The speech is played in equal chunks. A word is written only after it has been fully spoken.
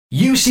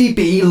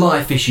UCB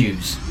Life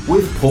Issues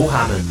with Paul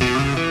Hammond.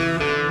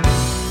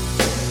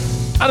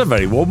 And a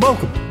very warm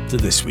welcome to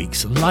this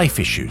week's Life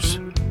Issues.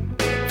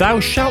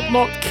 Thou shalt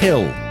not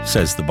kill,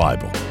 says the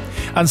Bible.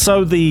 And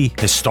so the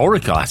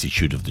historical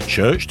attitude of the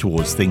church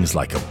towards things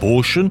like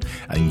abortion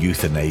and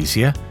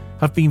euthanasia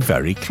have been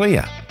very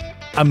clear.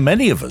 And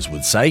many of us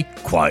would say,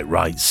 quite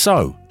right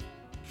so.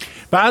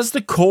 But as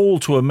the call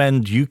to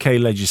amend UK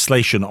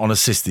legislation on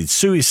assisted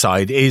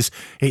suicide is,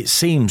 it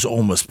seems,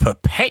 almost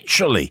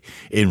perpetually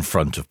in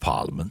front of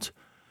Parliament,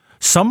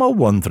 some are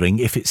wondering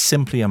if it's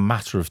simply a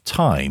matter of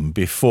time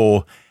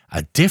before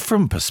a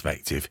different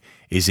perspective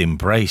is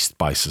embraced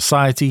by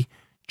society,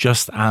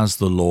 just as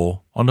the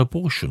law on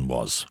abortion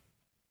was.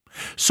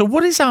 So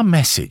what is our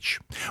message?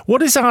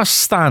 What is our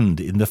stand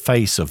in the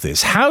face of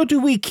this? How do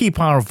we keep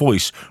our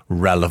voice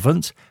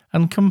relevant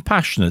and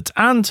compassionate?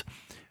 And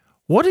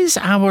what is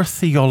our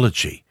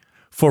theology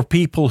for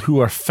people who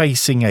are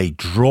facing a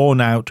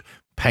drawn-out,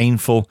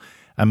 painful,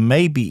 and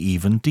maybe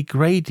even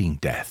degrading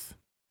death?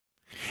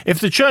 If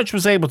the church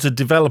was able to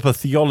develop a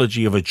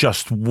theology of a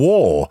just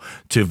war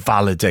to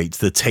validate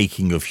the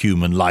taking of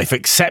human life,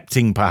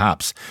 accepting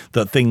perhaps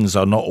that things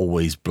are not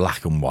always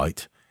black and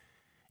white,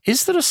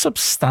 is there a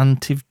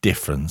substantive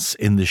difference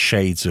in the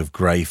shades of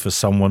grey for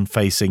someone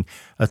facing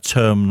a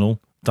terminal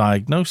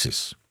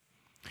diagnosis?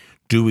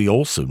 Do we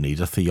also need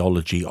a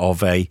theology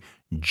of a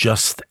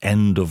just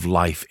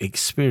end-of-life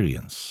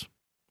experience?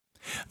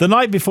 The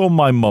night before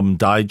my mum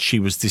died, she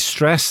was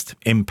distressed,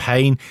 in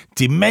pain,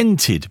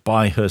 demented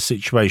by her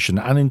situation,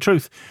 and in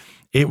truth,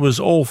 it was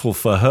awful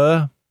for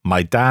her,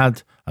 my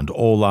dad, and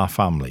all our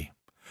family.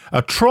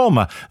 A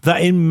trauma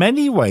that in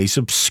many ways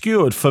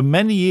obscured for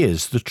many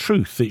years the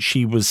truth that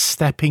she was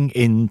stepping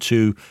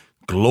into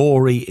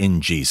glory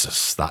in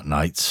Jesus that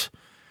night,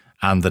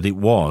 and that it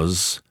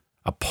was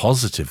a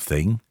positive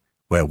thing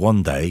where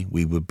one day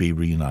we would be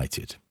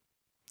reunited.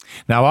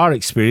 Now, our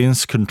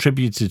experience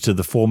contributed to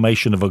the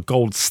formation of a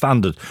gold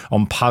standard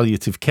on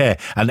palliative care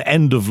and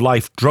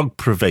end-of-life drug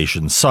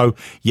prevention, so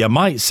you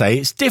might say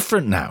it's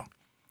different now.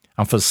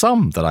 And for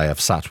some that I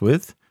have sat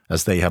with,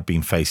 as they have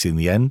been facing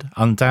the end,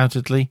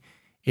 undoubtedly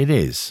it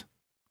is.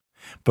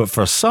 But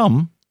for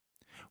some,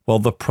 well,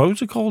 the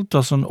protocol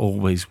doesn't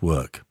always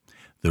work.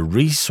 The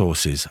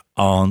resources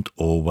aren't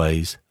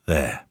always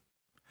there.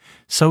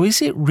 So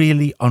is it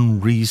really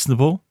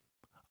unreasonable,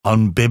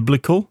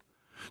 unbiblical,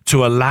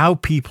 to allow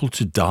people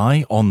to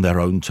die on their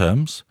own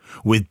terms,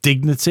 with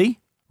dignity,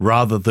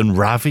 rather than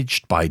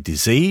ravaged by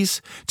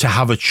disease, to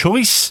have a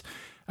choice,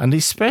 and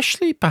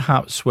especially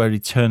perhaps where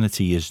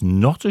eternity is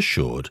not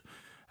assured,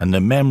 and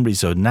the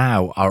memories of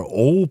now are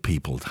all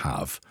people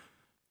have,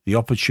 the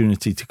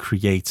opportunity to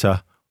create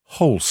a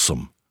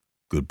wholesome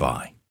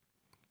goodbye?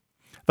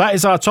 That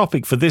is our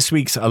topic for this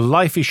week's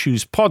Life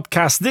Issues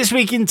podcast, this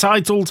week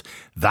entitled,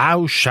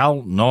 Thou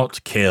Shalt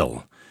Not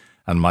Kill.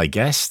 And my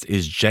guest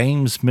is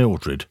James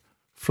Mildred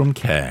from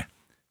CARE.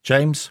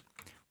 James,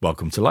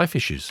 welcome to Life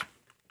Issues.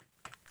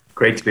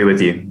 Great to be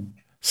with you.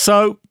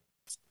 So,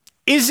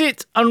 is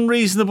it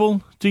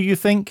unreasonable, do you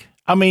think?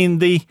 I mean,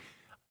 the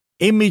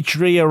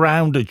imagery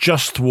around a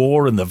just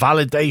war and the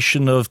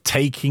validation of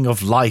taking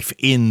of life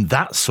in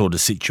that sort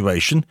of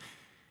situation,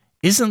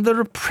 isn't there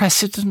a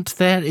precedent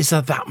there? Is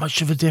there that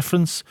much of a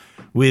difference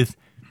with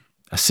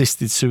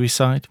assisted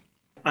suicide?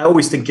 I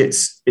always think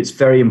it's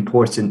very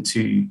important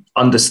to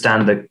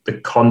understand the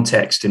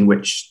context in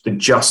which the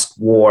just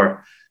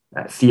war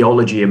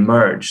theology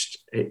emerged.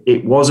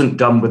 It wasn't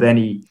done with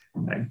any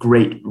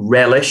great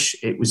relish.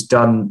 It was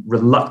done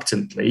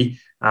reluctantly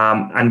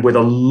and with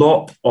a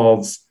lot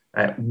of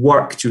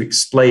work to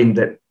explain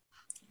that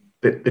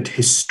the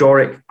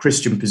historic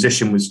Christian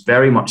position was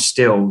very much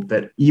still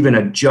that even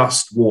a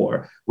just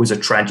war was a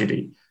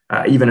tragedy.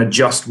 Even a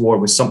just war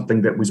was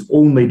something that was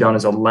only done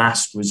as a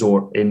last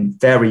resort in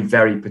very,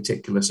 very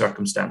particular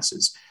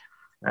circumstances.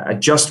 A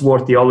just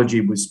war theology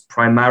was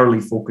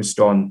primarily focused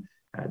on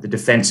the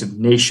defense of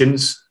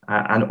nations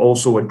and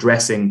also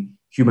addressing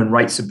human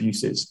rights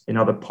abuses in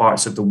other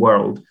parts of the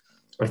world.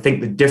 I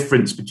think the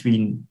difference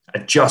between a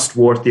just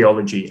war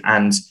theology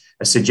and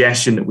a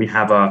suggestion that we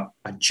have a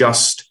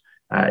just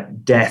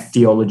death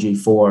theology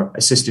for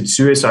assisted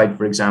suicide,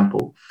 for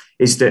example,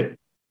 is that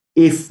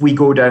if we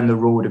go down the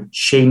road of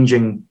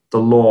changing the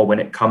law when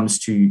it comes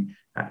to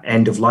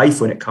end of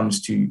life, when it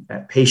comes to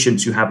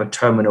patients who have a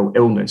terminal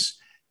illness,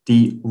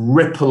 the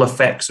ripple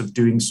effects of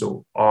doing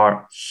so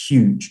are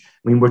huge.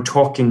 I mean, we're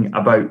talking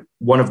about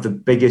one of the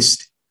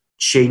biggest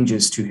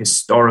changes to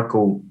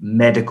historical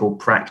medical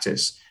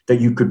practice that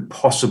you could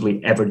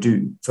possibly ever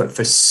do.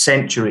 For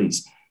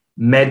centuries,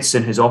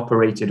 medicine has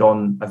operated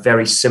on a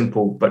very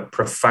simple but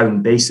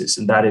profound basis,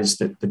 and that is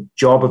that the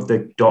job of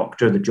the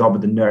doctor, the job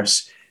of the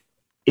nurse,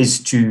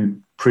 is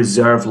to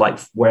preserve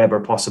life wherever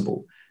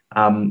possible.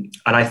 And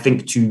I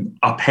think to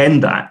upend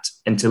that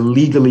and to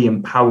legally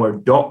empower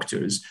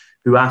doctors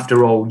who,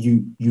 after all,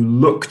 you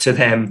look to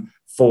them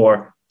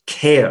for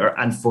care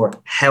and for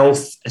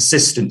health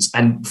assistance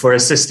and for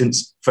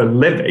assistance for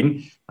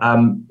living,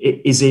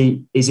 it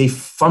is a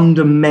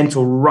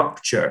fundamental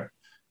rupture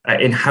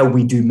in how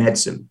we do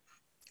medicine.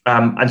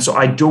 And so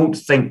I don't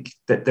think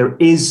that there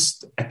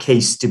is a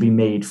case to be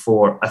made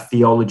for a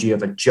theology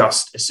of a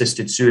just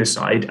assisted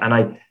suicide.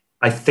 And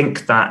I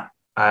think that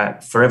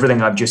for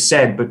everything I've just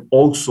said, but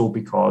also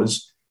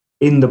because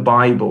in the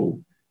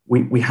Bible,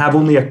 we have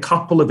only a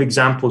couple of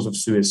examples of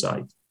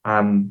suicide.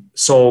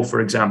 Saul, for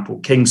example,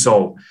 King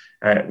Saul,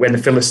 when the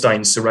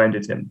Philistines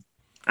surrounded him.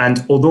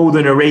 And although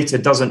the narrator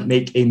doesn't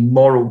make a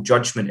moral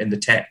judgment in the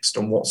text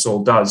on what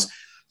Saul does,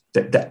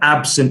 the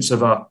absence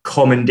of a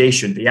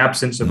commendation, the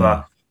absence of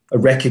a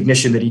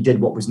recognition that he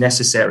did what was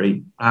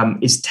necessary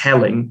is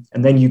telling.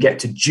 And then you get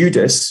to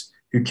Judas,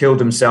 who killed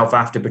himself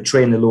after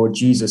betraying the Lord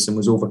Jesus and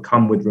was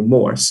overcome with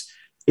remorse.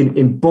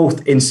 In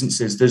both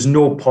instances, there's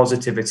no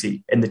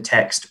positivity in the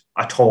text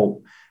at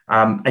all.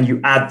 And you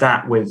add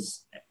that with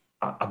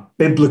a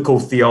biblical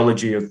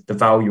theology of the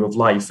value of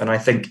life. And I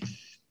think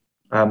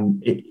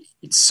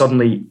it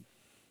suddenly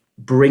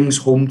brings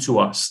home to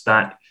us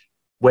that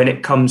when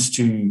it comes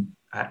to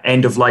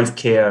end-of-life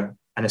care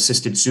and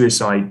assisted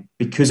suicide,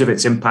 because of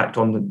its impact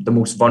on the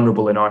most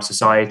vulnerable in our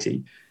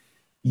society,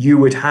 you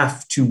would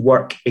have to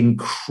work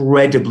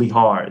incredibly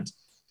hard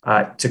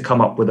to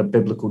come up with a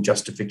biblical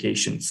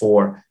justification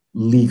for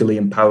legally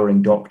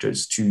empowering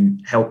doctors to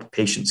help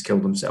patients kill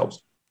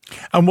themselves.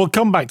 And we'll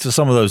come back to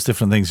some of those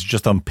different things,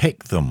 just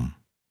unpick them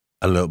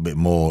a little bit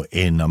more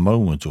in a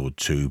moment or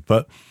two.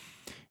 But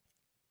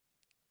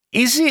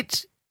is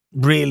it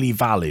really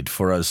valid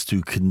for us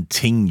to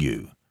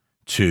continue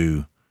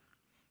to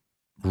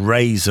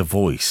raise a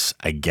voice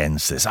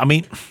against this? I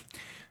mean,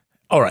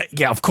 all right,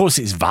 yeah, of course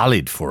it's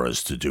valid for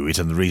us to do it,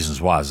 and the reasons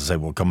why, as I say,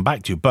 we'll come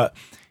back to. But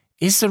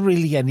is there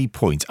really any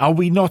point? Are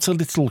we not a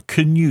little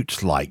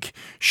Canute-like,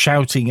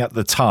 shouting at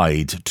the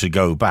tide to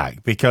go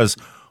back? Because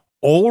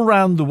all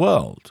around the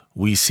world,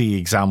 we see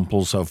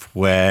examples of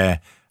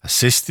where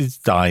assisted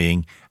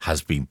dying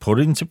has been put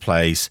into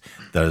place.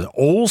 There's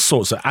all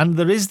sorts of, and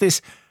there is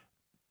this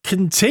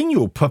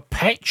continual,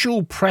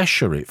 perpetual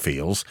pressure, it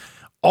feels,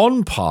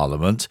 on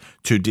Parliament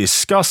to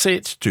discuss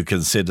it, to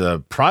consider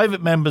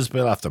private members'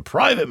 bill after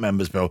private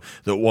members' bill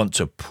that want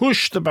to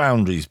push the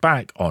boundaries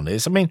back on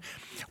this. I mean,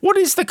 what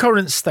is the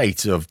current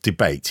state of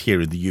debate here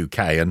in the UK,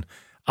 and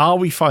are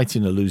we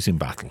fighting a losing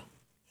battle?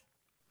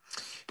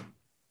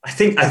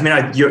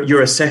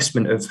 Your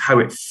assessment of how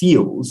it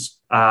feels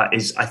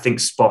is, I think,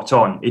 spot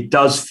on. It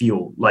does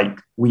feel like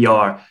we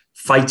are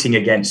fighting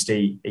against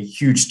a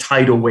huge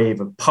tidal wave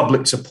of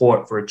public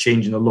support for a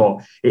change in the law.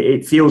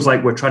 It feels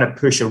like we're trying to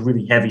push a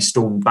really heavy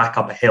stone back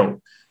up a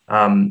hill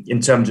in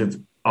terms of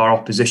our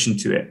opposition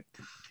to it.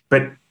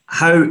 But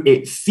how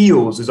it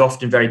feels is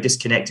often very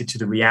disconnected to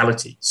the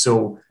reality.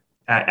 So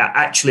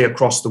actually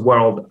across the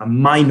world, a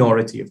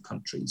minority of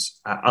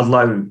countries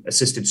allow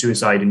assisted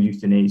suicide and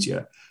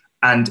euthanasia.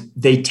 And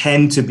they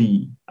tend to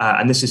be,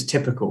 and this is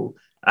typical,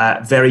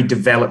 very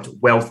developed,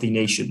 wealthy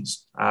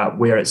nations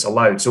where it's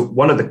allowed. So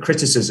one of the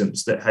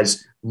criticisms that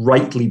has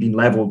rightly been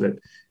leveled at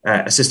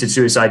assisted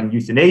suicide and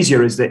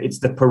euthanasia is that it's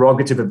the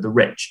prerogative of the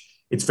rich.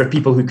 It's for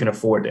people who can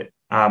afford it.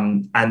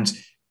 And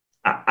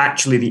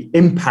actually the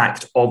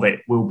impact of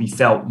it will be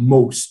felt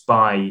most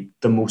by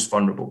the most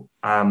vulnerable.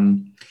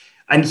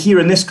 And here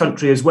in this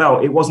country as well,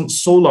 it wasn't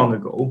so long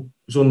ago,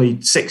 it was only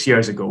 7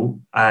 years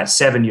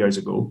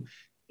ago,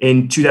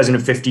 in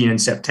 2015 in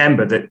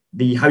September, that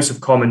the House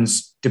of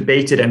Commons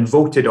debated and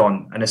voted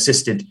on an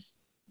assisted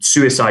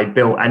suicide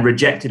bill and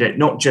rejected it,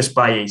 not just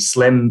by a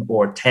slim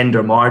or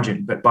tender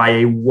margin, but by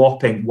a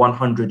whopping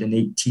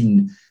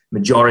 118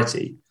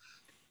 majority.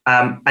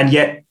 And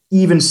yet,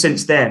 even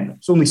since then,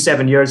 it's only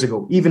 7 years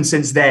ago, even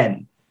since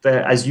then,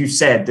 as you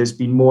said, there's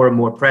been more and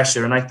more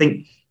pressure. And I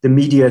think the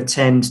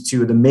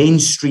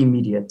mainstream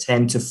media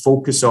tend to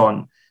focus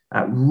on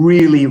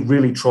really,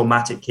 really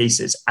traumatic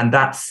cases. And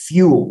that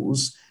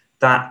fuels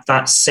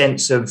that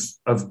sense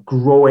of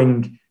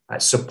growing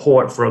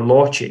support for a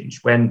law change,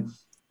 when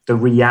the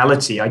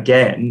reality,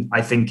 again,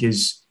 I think,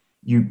 is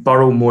you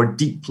burrow more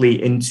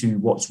deeply into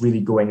what's really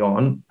going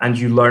on. And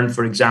you learn,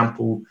 for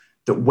example,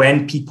 that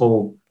when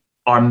people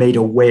are made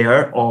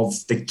aware of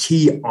the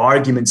key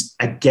arguments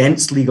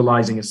against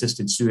legalizing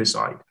assisted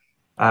suicide,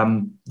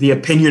 the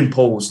opinion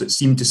polls that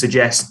seem to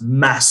suggest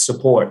mass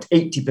support,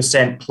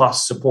 80%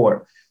 plus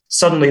support,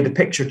 suddenly the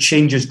picture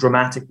changes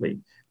dramatically.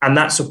 And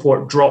that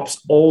support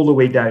drops all the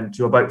way down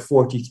to about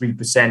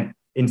 43%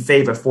 in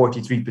favor,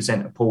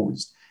 43%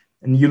 opposed.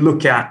 And you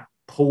look at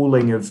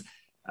polling of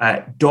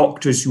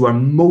doctors who are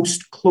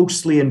most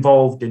closely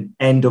involved in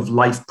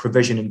end-of-life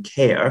provision and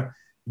care,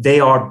 they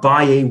are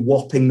by a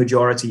whopping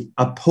majority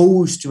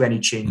opposed to any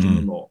change in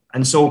the law.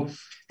 And so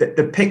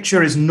the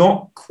picture is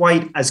not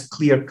quite as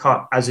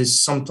clear-cut as is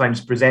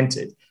sometimes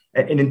presented.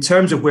 And in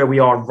terms of where we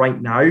are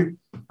right now,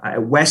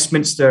 at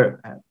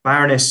Westminster,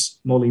 Baroness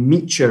Molly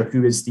Meacher,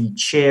 who is the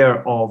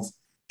chair of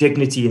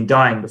Dignity in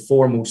Dying, the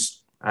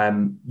foremost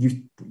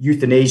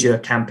euthanasia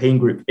campaign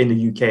group in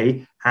the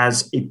UK,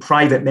 has a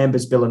private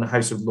members' bill in the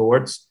House of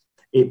Lords.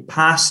 It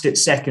passed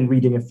its second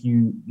reading a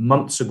few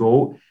months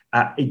ago.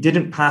 It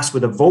didn't pass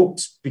with a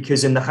vote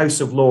because in the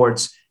House of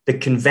Lords, the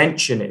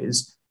convention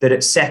is that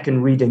at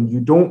second reading,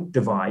 you don't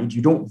divide,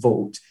 you don't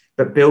vote,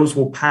 but bills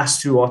will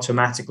pass through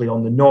automatically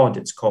on the nod,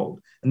 it's called.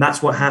 And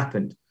that's what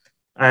happened.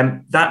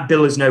 That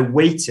bill is now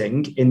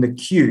waiting in the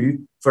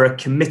queue for a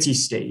committee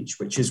stage,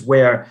 which is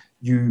where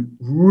you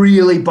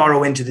really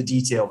burrow into the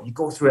detail. You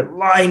go through it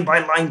line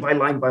by line by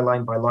line by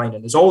line by line.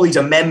 And there's all these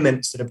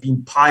amendments that have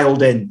been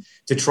piled in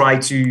to try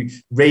to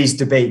raise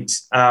debate.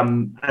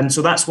 And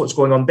so that's what's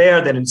going on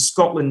there. Then in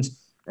Scotland,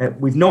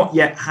 we've not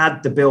yet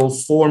had the bill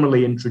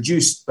formally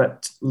introduced,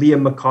 but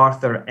Liam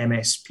MacArthur,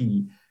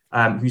 MSP,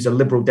 who's a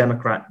Liberal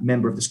Democrat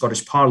member of the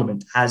Scottish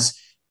Parliament, has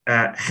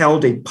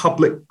held a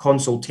public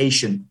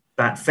consultation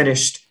that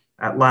finished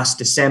last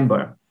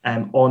December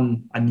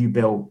on a new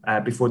bill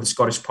before the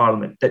Scottish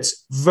Parliament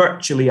that's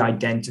virtually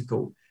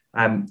identical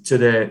to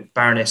the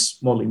Baroness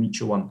Molly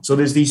Meacher one. So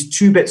there's these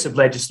two bits of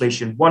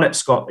legislation, one in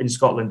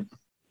Scotland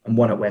and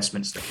one at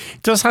Westminster.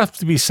 It does have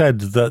to be said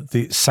that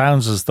it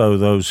sounds as though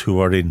those who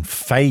are in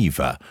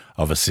favour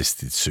of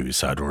assisted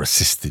suicide or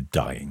assisted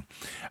dying,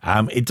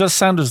 it does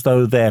sound as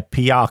though their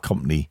PR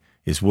company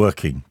is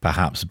working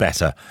perhaps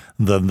better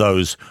than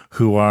those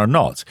who are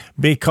not,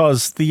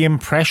 because the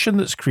impression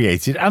that's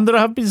created, and there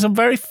have been some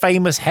very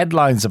famous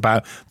headlines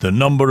about the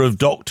number of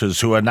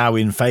doctors who are now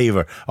in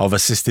favour of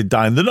assisted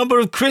dying, the number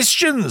of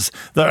Christians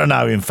that are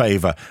now in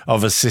favour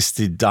of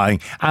assisted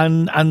dying,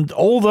 and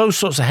all those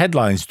sorts of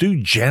headlines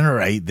do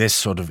generate this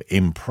sort of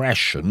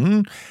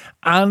impression,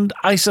 and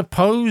I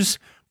suppose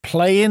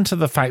play into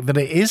the fact that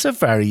it is a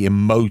very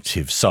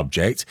emotive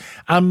subject,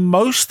 and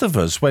most of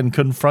us, when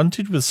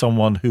confronted with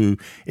someone who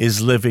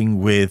is living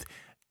with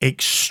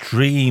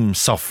extreme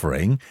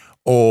suffering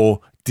or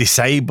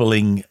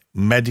disabling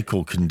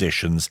medical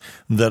conditions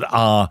that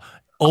are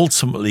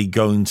ultimately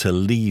going to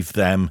leave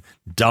them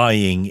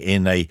dying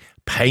in a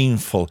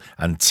painful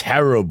and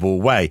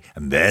terrible way,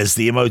 and there's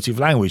the emotive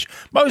language,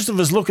 most of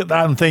us look at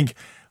that and think,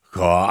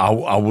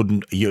 God, I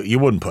wouldn't. You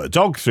wouldn't put a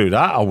dog through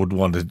that. I would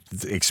want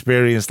to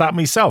experience that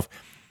myself.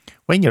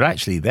 When you're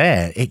actually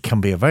there, it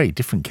can be a very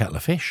different kettle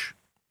of fish.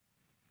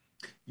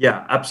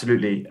 Yeah,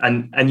 absolutely.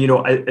 And you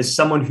know, as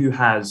someone who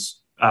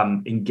has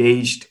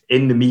engaged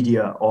in the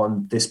media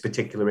on this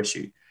particular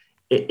issue,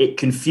 it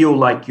can feel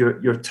like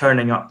you're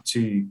turning up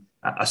to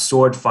a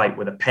sword fight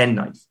with a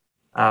penknife,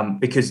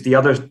 because the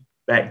other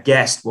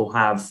guest will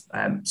have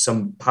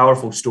some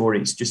powerful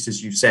stories, just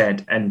as you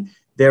said, and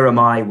there am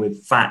I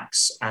with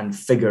facts and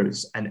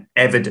figures and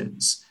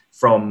evidence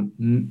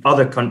from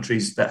other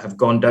countries that have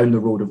gone down the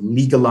road of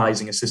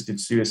legalizing assisted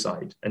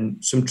suicide.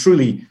 And some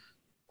truly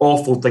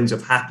awful things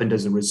have happened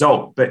as a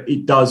result, but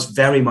it does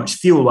very much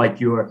feel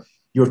like you're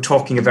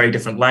talking a very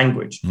different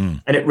language.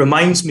 And it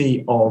reminds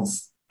me of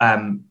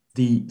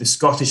the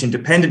Scottish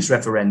independence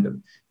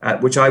referendum,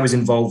 which I was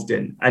involved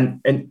in.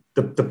 And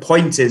the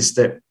point is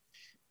that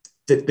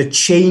the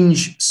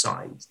change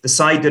side, the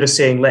side that are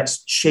saying,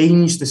 let's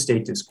change the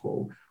status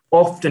quo,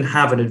 often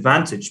have an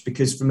advantage,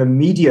 because from a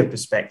media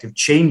perspective,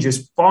 change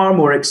is far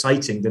more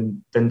exciting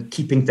than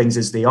keeping things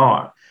as they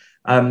are.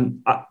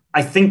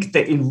 I think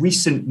that in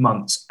recent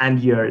months and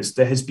years,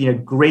 there has been a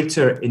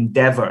greater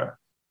endeavour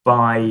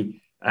by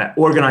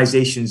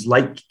organisations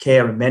like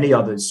CARE and many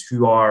others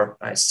who are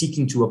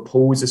seeking to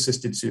oppose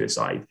assisted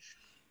suicide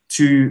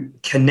to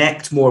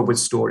connect more with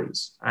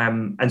stories.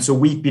 And so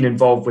we've been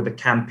involved with a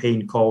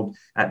campaign called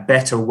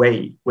Better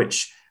Way,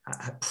 which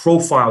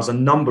profiles a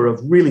number of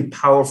really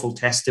powerful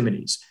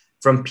testimonies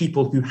from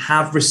people who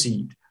have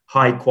received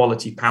high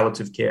quality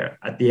palliative care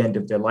at the end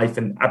of their life.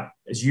 And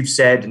as you've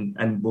said,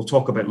 and we'll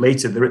talk about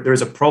later, there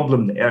is a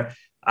problem there.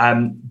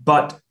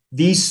 But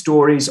these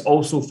stories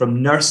also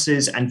from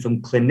nurses and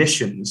from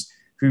clinicians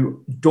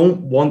who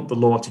don't want the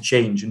law to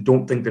change and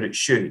don't think that it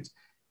should,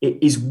 it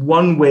is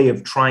one way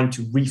of trying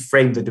to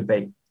reframe the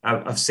debate,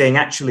 of saying,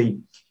 actually,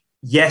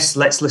 yes,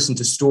 let's listen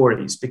to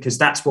stories because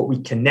that's what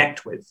we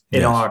connect with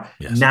in our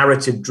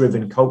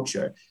narrative-driven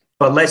culture.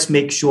 But let's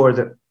make sure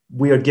that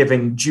we are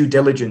giving due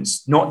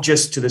diligence, not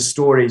just to the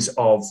stories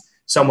of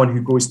someone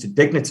who goes to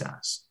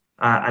Dignitas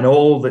and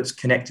all that's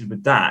connected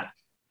with that,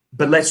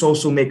 but let's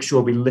also make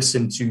sure we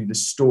listen to the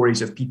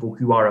stories of people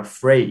who are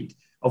afraid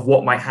of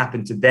what might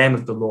happen to them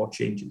if the law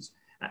changes.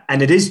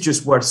 And it is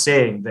just worth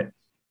saying that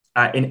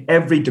in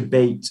every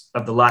debate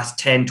of the last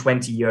 10,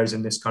 20 years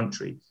in this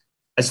country,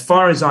 as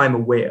far as I'm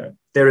aware,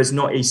 there is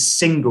not a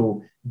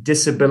single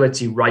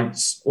disability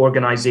rights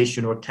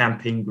organization or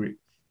campaign group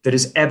that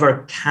has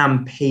ever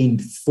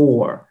campaigned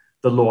for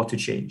the law to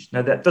change.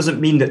 Now, that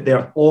doesn't mean that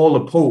they're all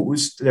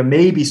opposed. There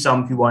may be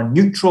some who are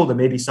neutral. There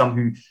may be some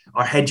who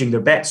are hedging their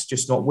bets,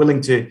 just not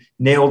willing to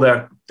nail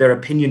their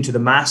opinion to the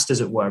mast,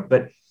 as it were.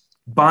 But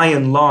by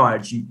and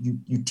large,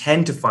 you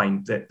tend to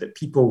find that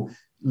people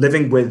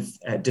living with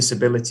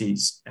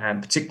disabilities,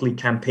 particularly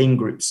campaign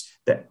groups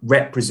that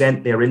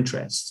represent their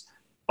interests,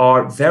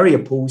 are very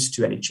opposed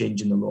to any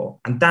change in the law.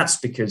 And that's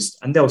because,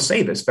 and they'll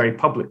say this very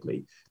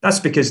publicly, that's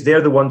because they're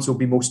the ones who'll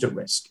be most at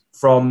risk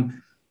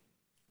from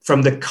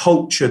the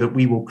culture that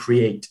we will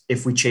create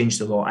if we change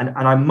the law. And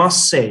I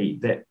must say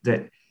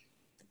that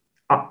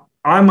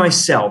I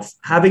myself,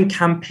 having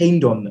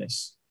campaigned on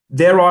this,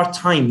 there are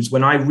times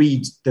when I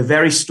read the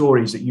very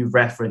stories that you've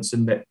referenced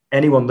and that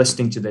anyone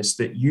listening to this,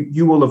 that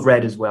you will have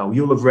read as well,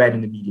 you'll have read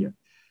in the media.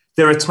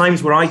 There are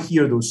times where I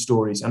hear those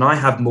stories and I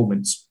have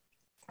moments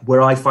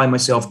where I find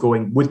myself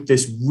going, would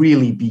this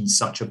really be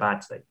such a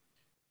bad thing?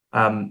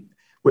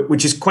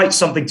 Which is quite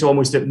something to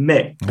almost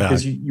admit,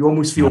 because you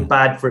almost feel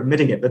bad for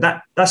admitting it.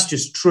 But that's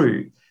just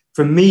true.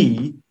 For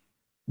me,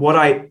 what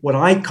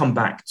I come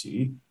back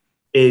to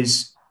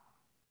is,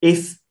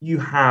 if you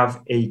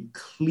have a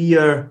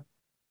clear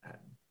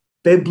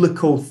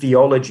biblical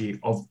theology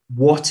of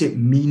what it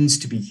means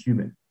to be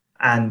human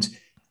and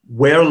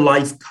where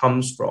life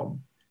comes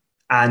from,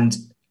 and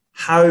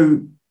how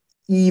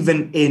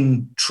even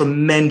in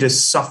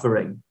tremendous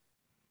suffering,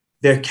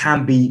 there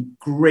can be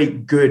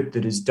great good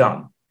that is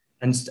done.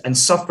 And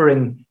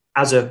suffering,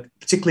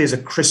 particularly as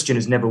a Christian,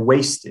 is never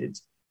wasted.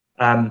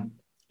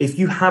 If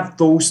you have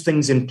those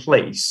things in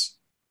place,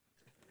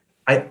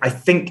 I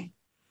think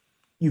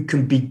you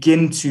can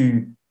begin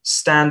to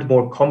stand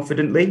more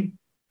confidently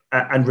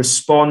and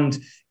respond,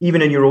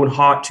 even in your own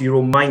heart, to your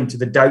own mind, to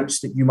the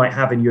doubts that you might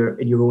have in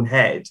your own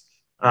head.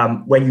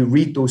 When you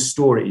read those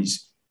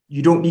stories,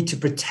 you don't need to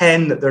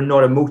pretend that they're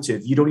not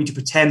emotive. You don't need to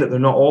pretend that they're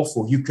not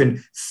awful. You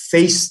can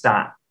face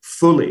that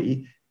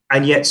fully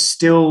and yet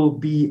still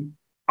be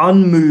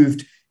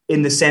unmoved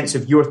in the sense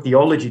of your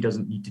theology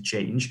doesn't need to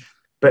change,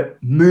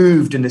 but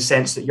moved in the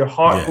sense that your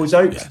heart goes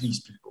out to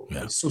these people.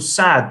 Yeah. It's so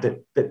sad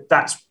that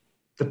that's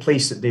the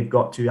place that they've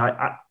got to.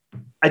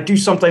 I do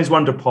sometimes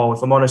wonder, Paul,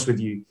 if I'm honest with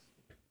you,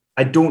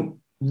 I don't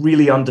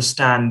really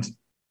understand,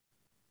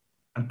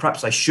 and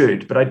perhaps I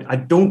should, but I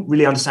don't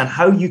really understand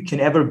how you can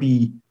ever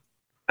be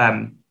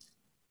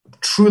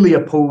truly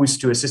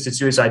opposed to assisted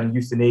suicide and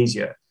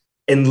euthanasia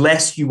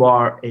unless you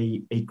are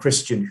a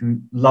Christian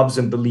who loves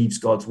and believes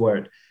God's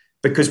word.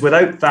 Because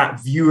without that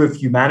view of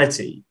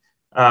humanity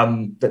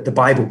that the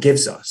Bible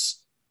gives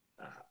us,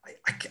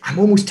 I'm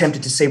almost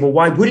tempted to say, well,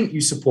 why wouldn't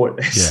you support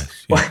this?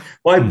 Yes, yeah.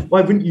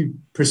 Why wouldn't you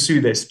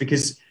pursue this?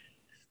 Because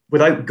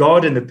without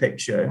God in the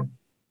picture,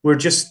 we're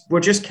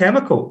just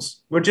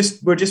chemicals. We're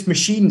just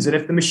machines. And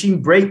if the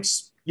machine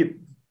breaks, you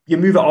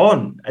move it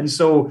on. And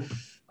so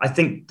I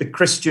think the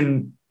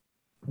Christian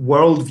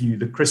worldview,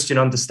 the Christian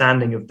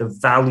understanding of the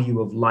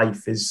value of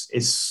life is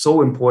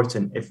so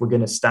important if we're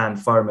going to stand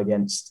firm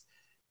against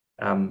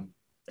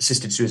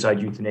assisted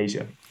suicide,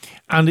 euthanasia.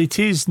 And it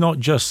is not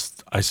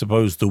just, I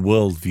suppose, the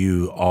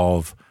worldview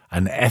of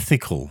an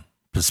ethical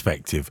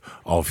perspective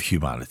of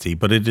humanity,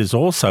 but it is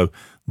also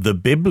the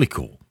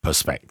biblical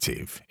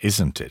perspective,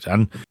 isn't it?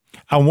 And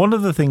one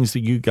of the things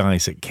that you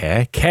guys at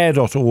care.org.uk,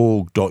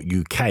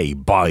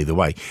 by the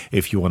way,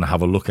 if you want to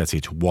have a look at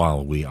it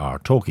while we are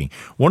talking,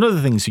 one of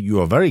the things that you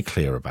are very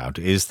clear about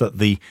is that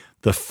the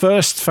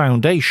first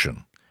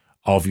foundation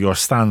of your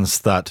stance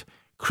that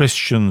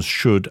Christians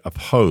should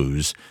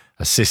oppose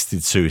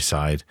assisted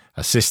suicide,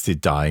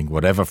 assisted dying,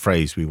 whatever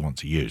phrase we want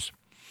to use,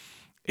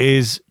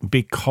 is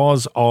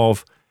because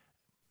of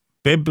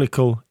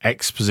biblical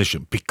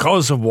exposition,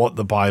 because of what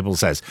the Bible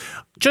says.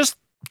 Just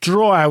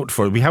draw out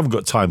for us, we haven't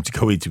got time to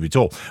go into it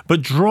all,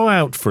 but draw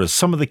out for us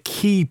some of the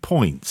key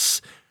points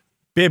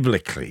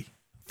biblically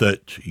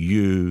that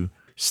you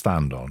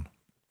stand on.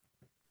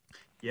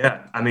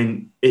 Yeah, I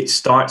mean, it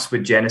starts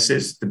with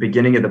Genesis, the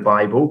beginning of the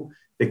Bible,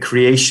 the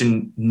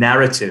creation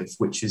narrative,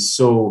 which is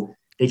so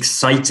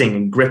exciting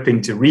and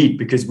gripping to read,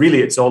 because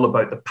really it's all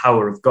about the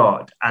power of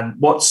God. And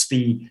what's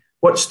the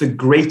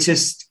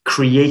greatest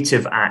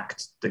creative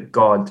act that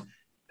God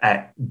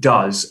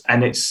does?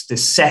 And it's the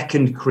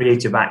second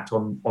creative act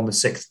on the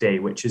sixth day,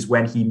 which is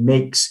when he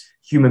makes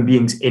human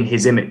beings in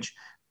his image.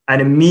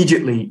 And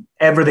immediately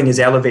everything is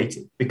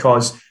elevated,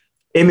 because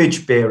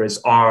image bearers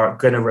are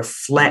going to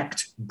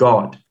reflect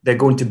God. They're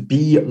going to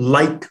be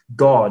like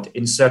God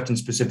in certain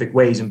specific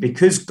ways. And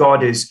because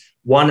God is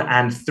one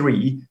and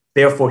three,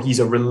 therefore he's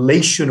a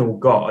relational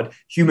God,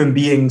 human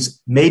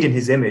beings made in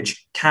his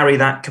image carry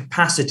that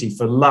capacity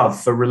for love,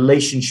 for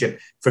relationship,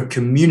 for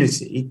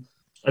community.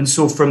 And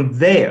so from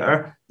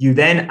there, you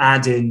then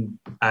add in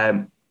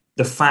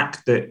the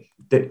fact that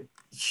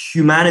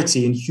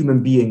humanity and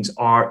human beings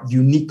are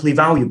uniquely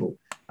valuable.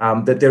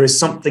 That there is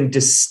something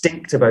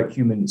distinct about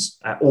humans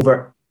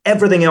over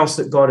everything else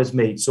that God has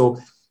made. So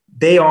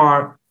they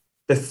are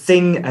the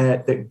thing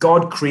that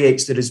God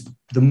creates that is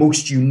the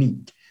most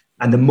unique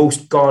and the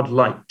most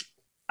God-like.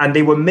 And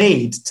they were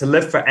made to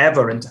live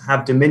forever and to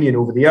have dominion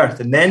over the earth.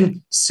 And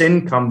then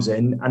sin comes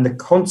in, and the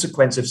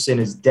consequence of sin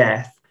is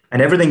death,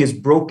 and everything is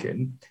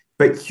broken.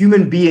 But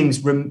human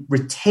beings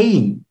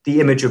retain the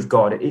image of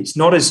God. It's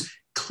not as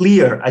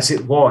clear as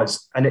it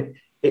was, and it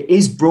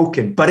is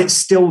broken, but it's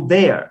still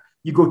there.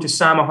 You go to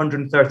Psalm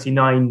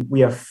 139,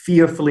 we are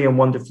fearfully and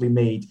wonderfully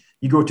made.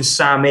 You go to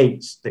Psalm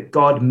 8, that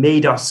God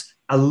made us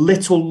a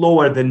little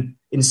lower than,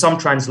 in some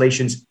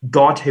translations,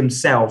 God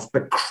himself,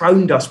 but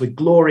crowned us with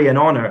glory and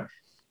honor.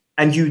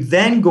 And you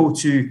then go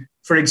to,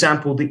 for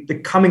example,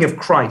 the coming of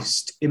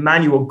Christ,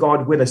 Emmanuel,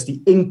 God with us,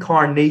 the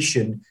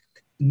incarnation.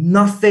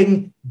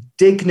 Nothing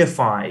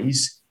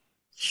dignifies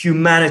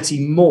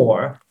humanity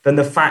more than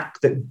the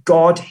fact that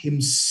God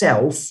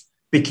himself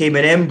became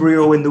an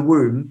embryo in the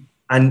womb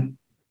and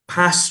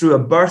passed through a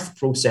birth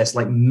process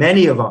like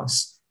many of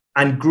us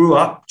and grew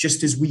up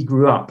just as we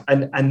grew up.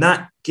 And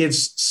that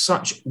gives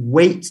such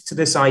weight to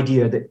this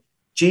idea that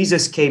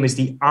Jesus came as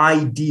the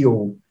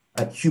ideal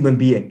human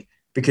being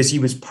because he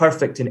was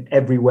perfect in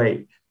every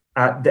way.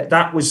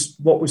 That was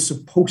what was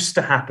supposed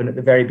to happen at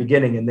the very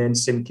beginning, and then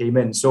sin came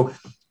in. So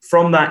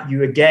from that,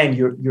 you're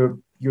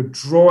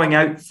drawing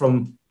out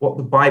from what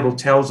the Bible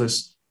tells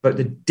us about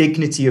the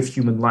dignity of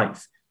human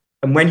life.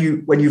 And when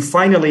you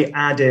finally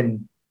add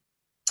in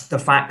the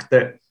fact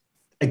that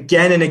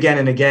again and again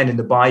and again in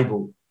the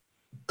Bible,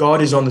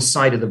 God is on the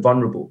side of the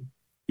vulnerable.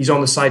 He's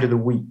on the side of the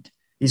weak.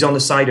 He's on the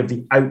side of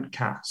the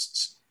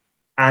outcasts.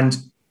 And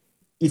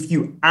if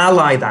you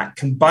ally that,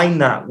 combine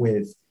that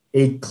with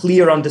a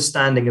clear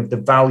understanding of the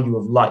value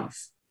of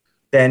life,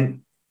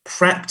 then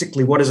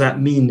practically what does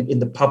that mean in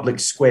the public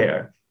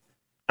square?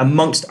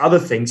 Amongst other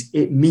things,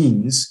 it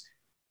means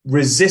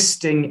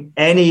resisting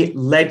any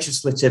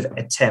legislative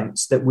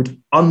attempts that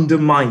would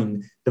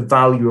undermine the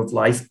value of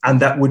life and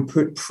that would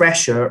put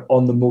pressure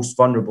on the most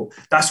vulnerable.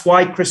 That's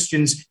why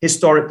Christians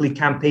historically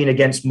campaign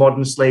against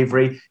modern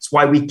slavery. It's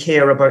why we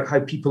care about how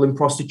people in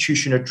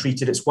prostitution are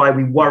treated. It's why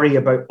we worry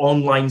about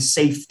online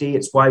safety.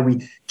 It's why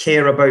we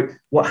care about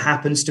what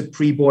happens to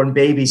preborn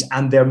babies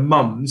and their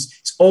mums.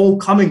 It's all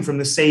coming from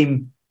the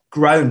same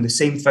ground, the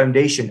same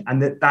foundation.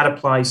 And that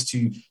applies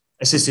to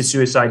assisted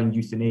suicide and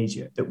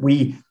euthanasia, that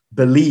we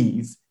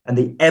believe, and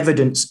the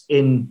evidence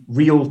in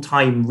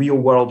real-time,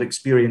 real-world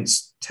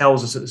experience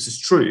tells us that this is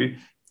true,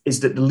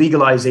 is that the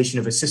legalization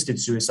of assisted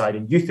suicide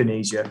and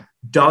euthanasia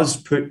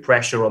does put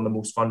pressure on the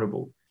most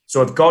vulnerable.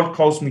 So if God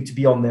calls me to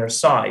be on their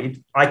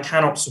side, I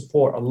cannot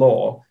support a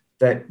law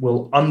that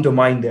will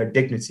undermine their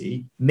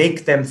dignity,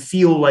 make them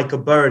feel like a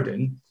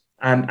burden,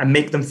 and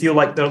make them feel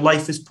like their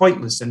life is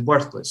pointless and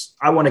worthless.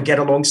 I want to get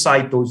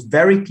alongside those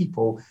very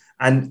people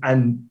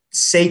and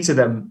say to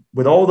them,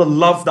 with all the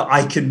love that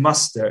I can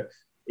muster,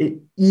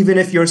 even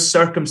if your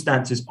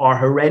circumstances are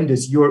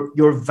horrendous,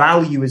 your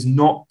value is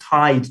not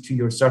tied to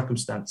your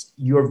circumstance.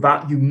 You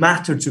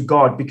matter to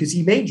God because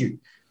he made you.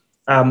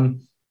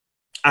 And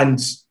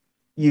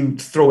you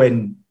throw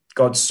in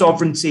God's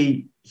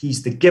sovereignty.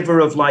 He's the giver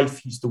of life.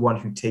 He's the one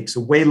who takes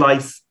away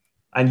life.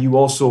 And you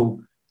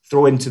also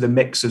throw into the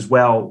mix as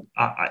well,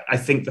 I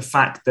think the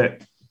fact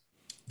that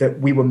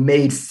we were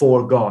made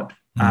for God.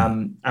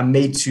 And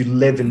made to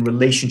live in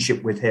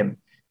relationship with him.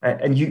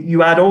 And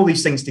you add all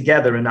these things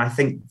together, and I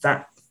think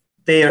that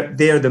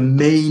they're the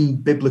main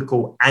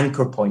biblical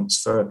anchor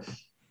points for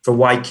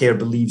why CARE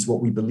believes what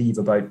we believe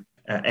about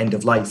end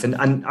of life. And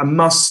I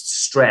must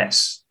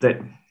stress that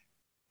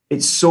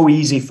it's so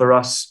easy for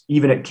us,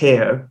 even at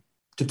CARE,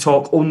 to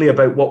talk only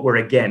about what we're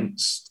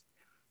against.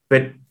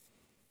 But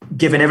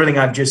given everything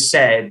I've just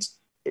said,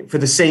 for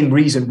the same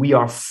reason, we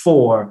are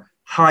for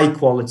high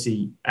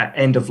quality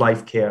end of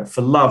life care,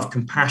 for love,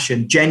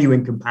 compassion,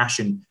 genuine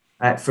compassion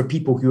for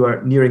people who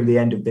are nearing the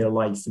end of their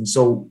life. And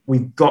so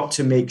we've got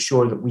to make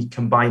sure that we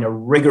combine a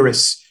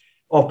rigorous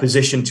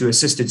opposition to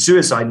assisted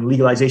suicide and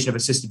legalization of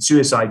assisted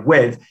suicide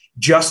with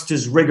just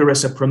as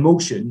rigorous a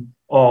promotion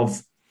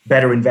of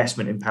better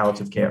investment in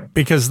palliative care.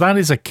 Because that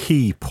is a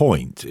key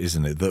point,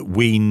 isn't it? That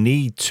we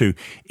need to,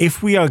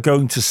 if we are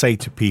going to say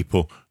to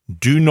people,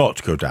 do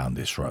not go down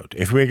this road.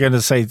 If we're going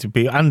to say to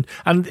people,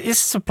 and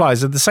this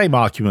applies, and the same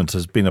argument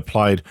has been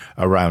applied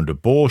around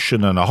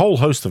abortion and a whole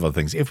host of other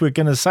things. If we're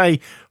going to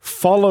say,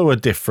 follow a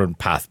different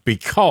path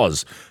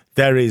because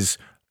there is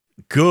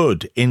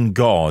good in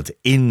God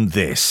in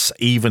this,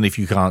 even if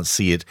you can't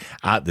see it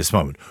at this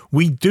moment,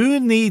 we do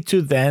need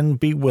to then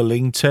be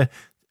willing to,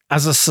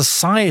 as a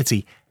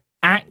society,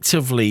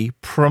 actively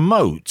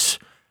promote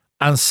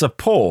and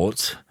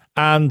support,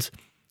 and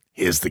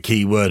here's the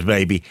key word,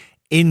 maybe,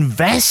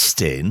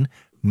 invest in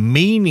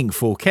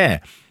meaningful care.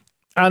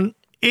 And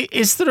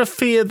is there a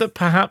fear that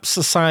perhaps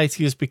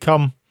society has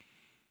become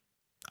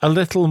a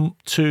little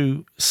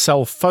too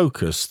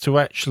self-focused to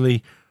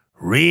actually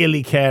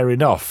really care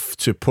enough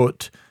to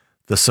put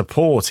the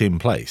support in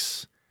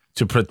place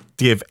to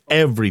give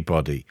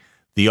everybody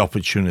the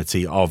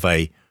opportunity of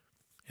a,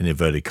 in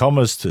inverted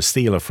commas, to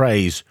steal a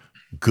phrase,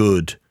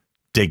 good,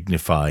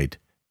 dignified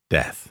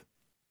death?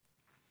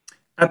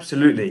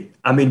 Absolutely.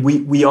 I mean,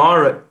 we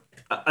are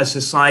a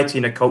society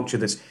and a culture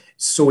that's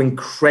so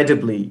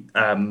incredibly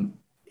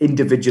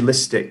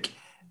individualistic.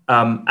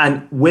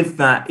 And with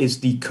that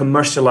is the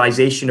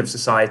commercialization of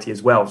society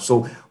as well.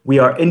 So we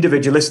are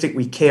individualistic.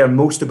 We care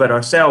most about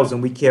ourselves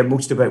and we care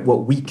most about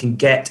what we can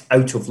get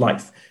out of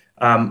life.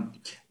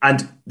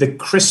 And the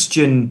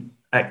Christian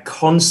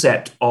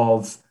concept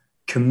of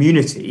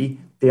community,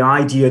 the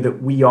idea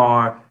that we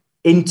are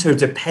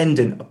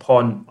interdependent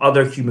upon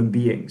other human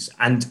beings.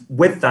 And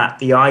with that,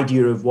 the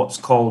idea of what's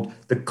called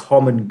the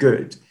common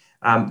good,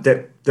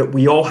 that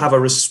we all have a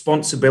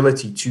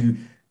responsibility to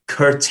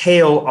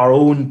curtail our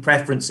own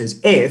preferences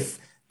if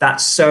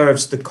that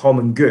serves the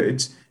common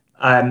good,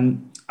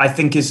 I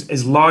think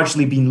is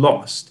largely been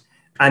lost.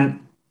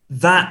 And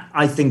that,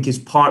 I think, is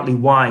partly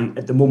why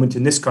at the moment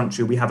in this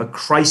country we have a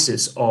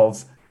crisis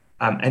of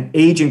an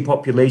aging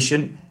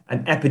population,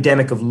 an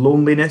epidemic of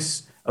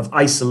loneliness, of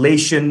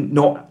isolation,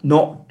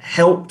 not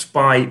helped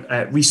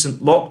by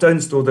recent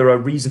lockdowns, though there are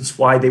reasons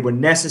why they were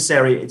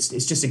necessary. It's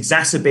just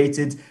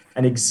exacerbated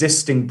an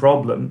existing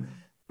problem.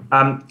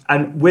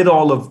 And with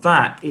all of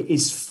that, it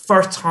is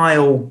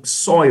fertile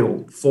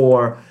soil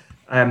for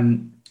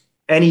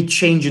any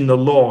change in the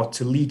law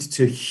to lead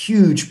to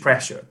huge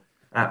pressure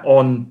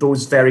on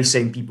those very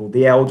same people,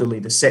 the elderly,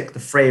 the sick, the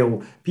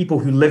frail, people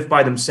who live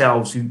by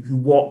themselves, who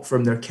walk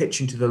from their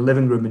kitchen to their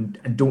living room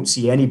and don't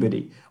see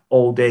anybody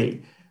all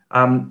day.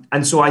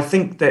 And so I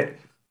think that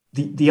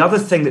the other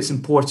thing that's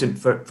important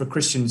for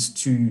Christians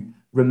to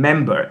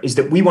remember is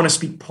that we want to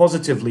speak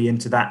positively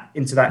into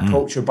that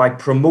culture by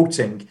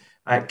promoting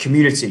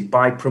community,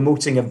 by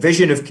promoting a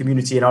vision of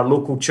community in our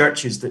local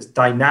churches that's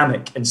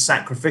dynamic and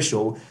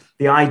sacrificial.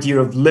 The idea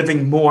of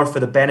living more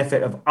for the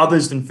benefit of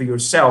others than for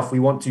yourself.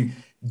 We want to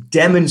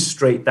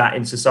demonstrate that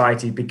in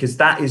society because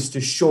that is to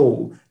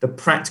show the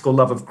practical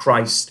love of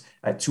Christ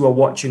to a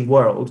watching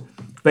world.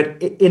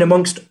 But in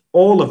amongst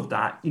all of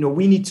that,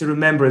 we need to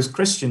remember as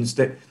Christians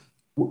that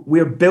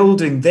we're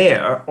building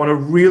there on a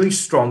really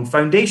strong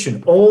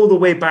foundation all the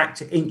way back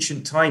to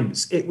ancient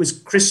times. It was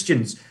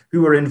Christians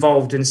who were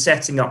involved in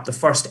setting up the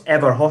first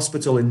ever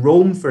hospital in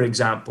Rome, for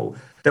example,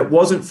 that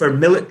wasn't for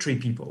military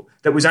people,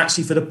 that was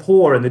actually for the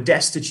poor and the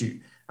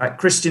destitute.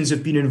 Christians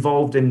have been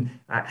involved in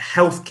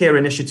healthcare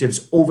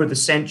initiatives over the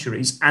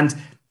centuries, and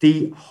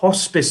the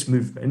hospice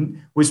movement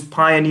was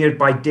pioneered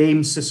by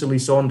Dame Cicely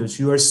Saunders,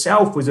 who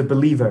herself was a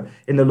believer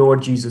in the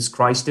Lord Jesus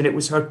Christ, and it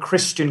was her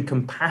Christian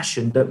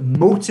compassion that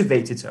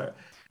motivated her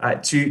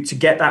to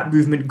get that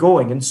movement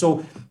going. And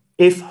so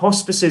if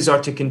hospices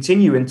are to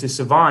continue and to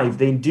survive,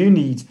 they do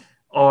need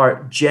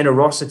our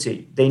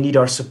generosity. They need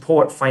our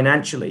support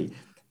financially.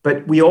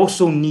 But we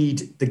also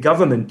need the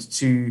government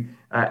to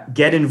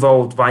get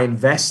involved by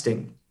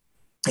investing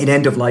in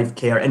end-of-life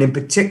care, and in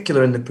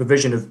particular in the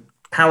provision of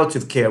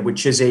palliative care,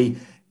 which is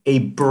a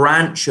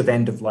branch of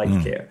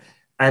end-of-life care.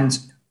 And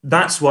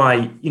that's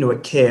why,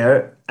 at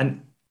CARE,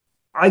 and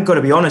I got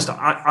to be honest,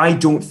 I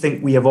don't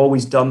think we have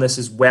always done this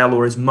as well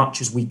or as much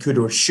as we could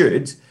or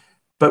should,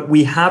 but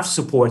we have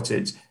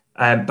supported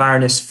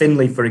Baroness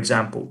Finlay, for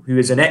example, who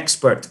is an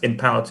expert in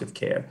palliative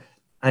care,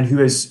 and who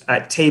has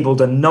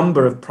tabled a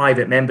number of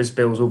private members'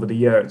 bills over the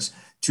years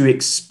to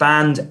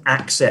expand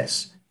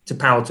access to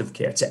palliative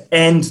care, to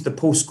end the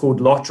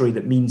postcode lottery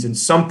that means in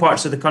some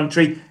parts of the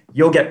country,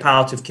 you'll get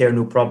palliative care,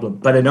 no problem.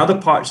 But in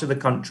other parts of the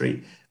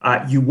country,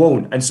 you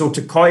won't. And so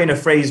to coin a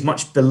phrase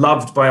much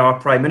beloved by our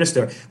Prime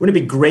Minister, wouldn't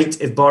it be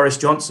great if Boris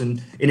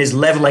Johnson, in his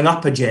levelling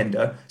up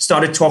agenda,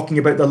 started talking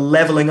about the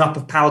levelling up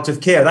of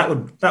palliative care? That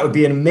would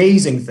be an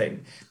amazing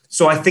thing.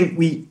 So I think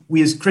we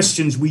as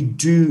Christians, we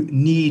do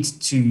need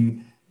to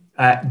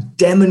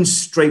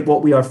demonstrate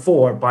what we are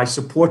for by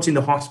supporting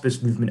the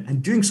hospice movement,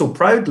 and doing so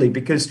proudly,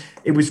 because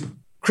it was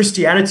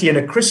Christianity and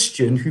a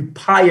Christian who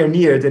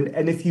pioneered.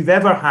 And if you've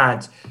ever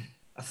had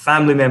a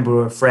family member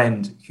or a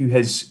friend who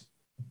has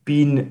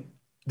been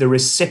the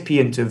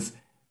recipient of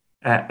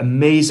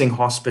amazing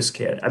hospice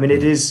care, I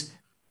mean,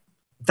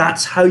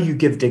 that's how you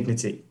give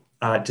dignity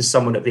to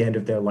someone at the end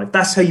of their life.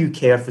 That's how you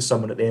care for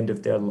someone at the end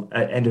of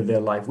their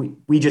life.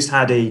 We just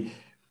had a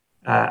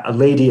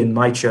lady in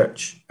my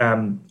church.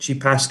 She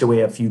passed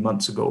away a few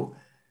months ago,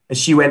 and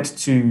she went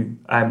to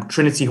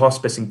Trinity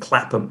Hospice in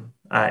Clapham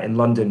in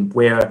London,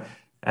 where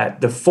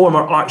the former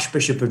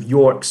Archbishop of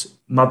York's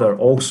mother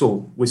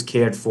also was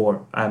cared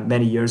for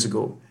many years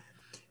ago.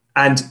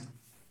 And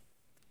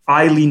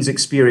Eileen's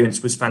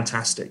experience was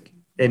fantastic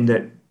in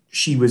that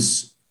she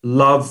was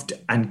loved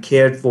and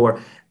cared for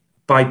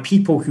by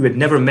people who had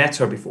never met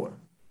her before.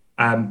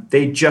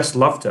 They just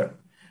loved her.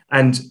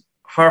 And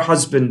her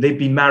husband, they'd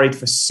been married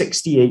for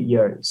 68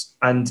 years,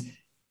 and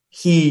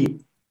he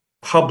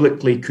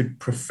publicly could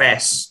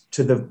profess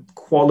to the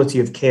quality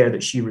of care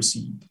that she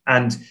received.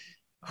 And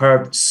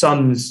her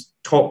sons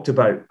talked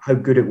about how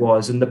good it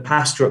was, and the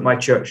pastor at my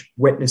church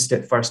witnessed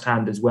it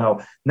firsthand as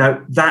well.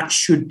 Now, that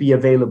should be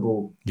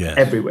available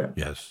everywhere.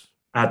 Yes.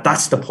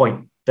 That's the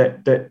point.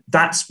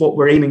 That's what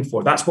we're aiming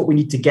for. That's what we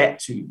need to get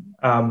to.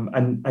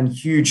 And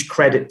huge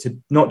credit to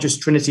not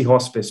just Trinity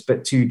Hospice,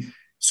 but to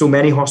so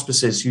many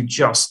hospices who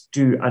just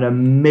do an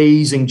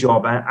amazing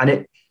job.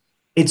 And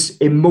it's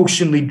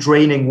emotionally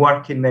draining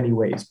work in many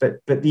ways.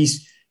 But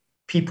these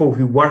people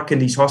who work in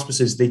these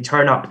hospices, they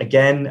turn up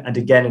again and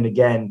again and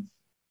again,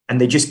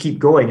 and they just keep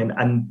going.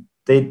 And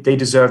they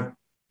deserve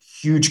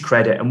huge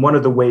credit. And one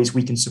of the ways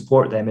we can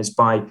support them is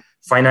by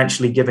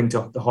financially giving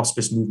to the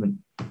hospice movement.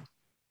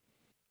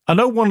 I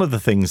know one of the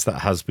things that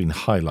has been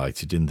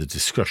highlighted in the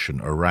discussion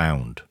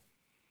around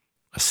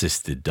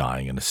assisted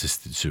dying and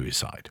assisted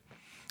suicide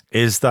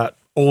is that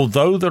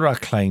although there are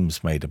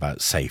claims made about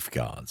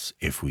safeguards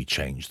if we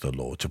change the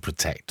law to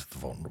protect the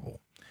vulnerable,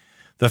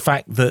 the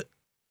fact that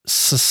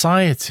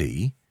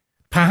society,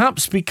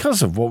 perhaps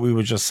because of what we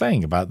were just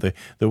saying about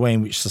the way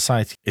in which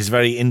society is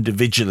very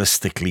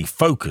individualistically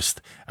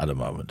focused at the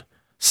moment,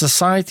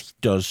 society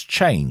does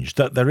change,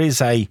 that there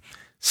is a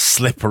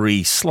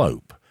slippery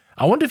slope.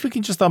 I wonder if we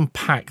can just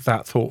unpack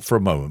that thought for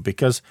a moment,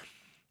 because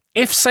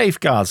if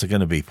safeguards are going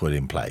to be put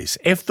in place,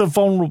 if the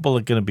vulnerable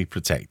are going to be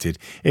protected,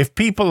 if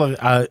people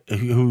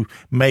who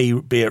may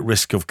be at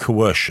risk of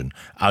coercion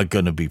are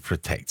going to be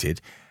protected,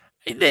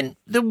 then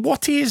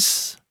what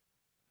is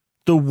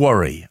the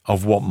worry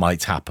of what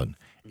might happen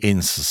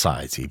in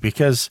society?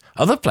 Because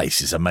other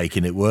places are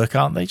making it work,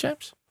 aren't they,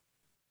 James?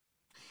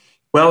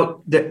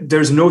 Well,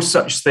 there's no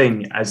such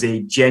thing as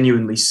a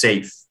genuinely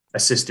safe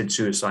assisted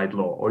suicide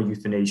law or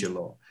euthanasia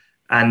law.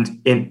 And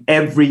in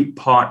every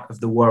part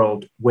of the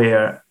world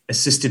where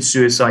assisted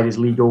suicide is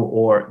legal,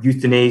 or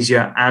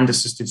euthanasia and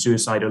assisted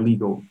suicide are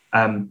legal,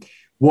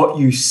 what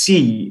you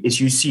see is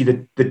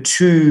the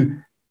two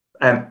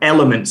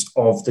elements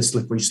of the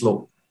slippery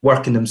slope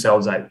working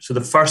themselves out. So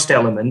the first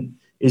element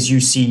is you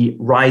see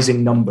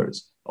rising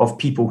numbers of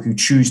people who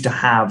choose to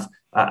have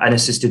an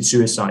assisted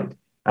suicide.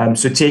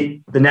 So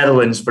take the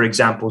Netherlands, for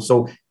example.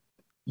 So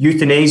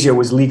euthanasia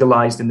was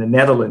legalized in the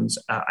Netherlands,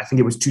 I think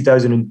it was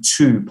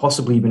 2002,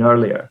 possibly even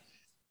earlier.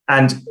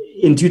 And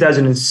in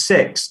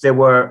 2006, there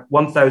were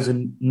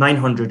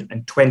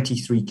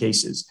 1,923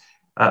 cases.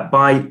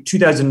 By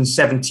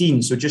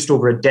 2017, so just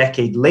over a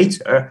decade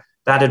later,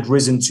 that had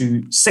risen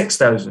to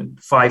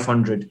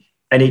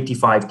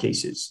 6,585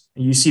 cases.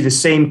 And you see the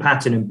same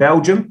pattern in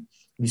Belgium.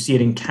 You see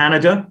it in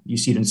Canada, you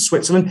see it in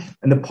Switzerland.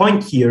 And the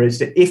point here is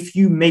that if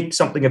you make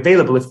something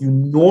available, if you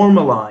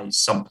normalize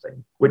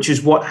something, which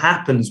is what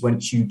happens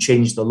once you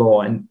change the law,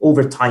 and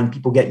over time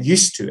people get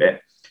used to it,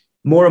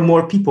 more and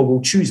more people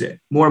will choose it.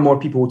 More and more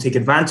people will take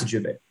advantage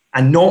of it,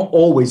 and not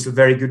always for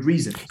very good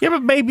reasons. Yeah,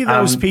 but maybe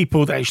those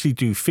people that actually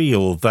do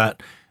feel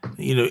that,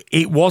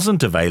 it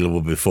wasn't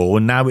available before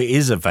and now it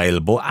is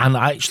available, and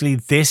actually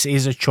this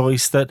is a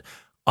choice that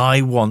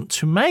I want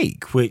to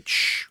make,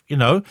 which,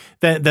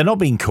 they're not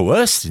being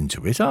coerced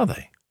into it, are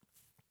they?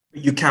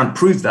 You can't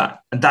prove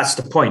that. And that's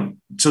the point.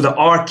 So there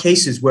are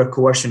cases where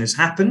coercion has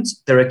happened.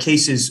 There are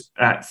cases,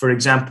 for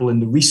example,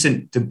 in the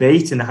recent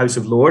debate in the House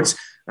of Lords,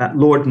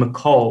 Lord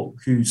McCall,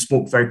 who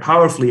spoke very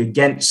powerfully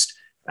against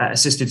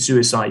assisted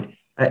suicide,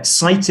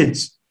 cited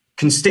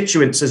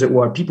constituents, as it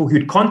were, people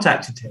who'd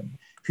contacted him,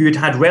 who had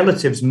had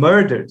relatives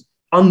murdered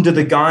under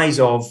the guise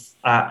of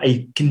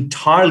a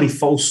entirely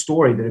false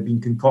story that had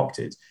been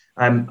concocted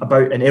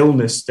about an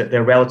illness that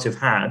their relative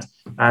had,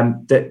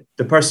 that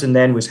the person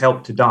then was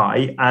helped to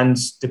die, and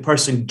the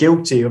person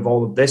guilty of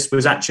all of this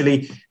was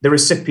actually the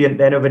recipient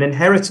then of an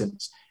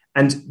inheritance.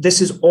 And this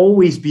has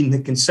always been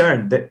the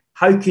concern, that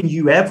how can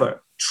you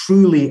ever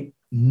truly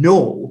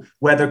know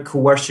whether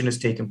coercion has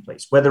taken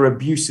place, whether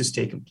abuse has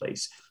taken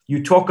place?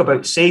 You talk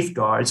about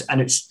safeguards, and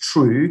it's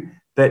true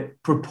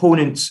that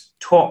proponents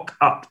talk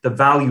up the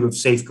value of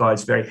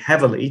safeguards very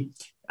heavily.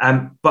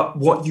 But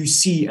what you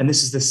see, and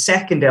this is the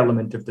second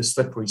element of the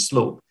slippery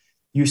slope,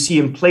 you see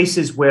in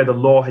places where the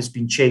law has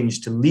been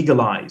changed to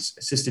legalize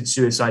assisted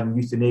suicide and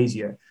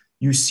euthanasia,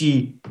 you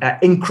see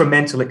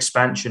incremental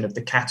expansion of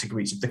the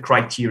categories, of the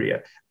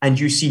criteria, and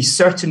you see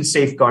certain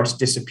safeguards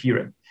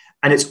disappearing.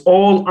 And it's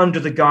all under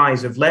the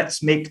guise of,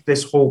 let's make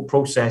this whole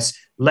process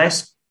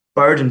less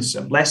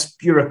burdensome, less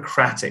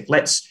bureaucratic.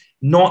 Let's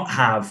not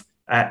have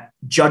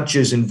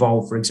judges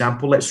involved, for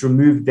example. Let's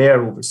remove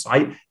their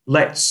oversight.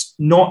 Let's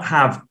not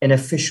have an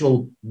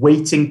official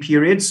waiting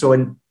period. So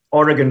in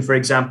Oregon, for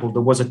example,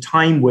 there was a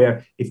time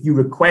where if you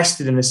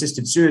requested an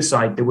assisted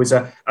suicide, there was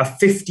a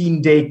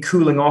 15-day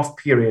cooling off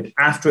period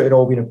after it had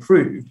all been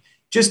approved,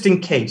 just in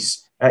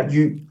case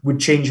you would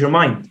change your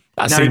mind.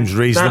 That seems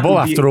reasonable.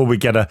 After all, we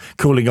get a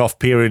cooling off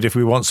period if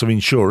we want some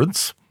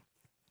insurance.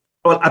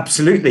 Well,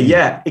 absolutely,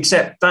 yeah,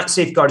 except that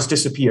safeguard has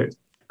disappeared.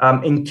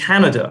 In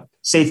Canada,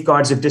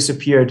 safeguards have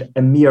disappeared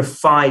a mere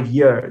 5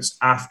 years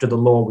after the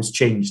law was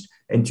changed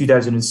in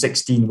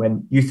 2016,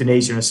 when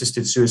euthanasia and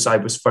assisted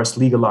suicide was first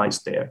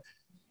legalized there.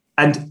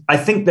 And I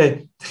think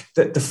that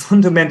the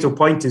fundamental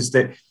point is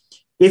that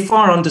if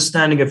our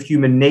understanding of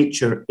human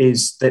nature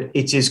is that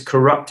it is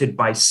corrupted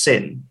by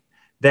sin,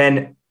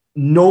 then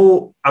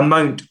no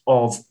amount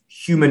of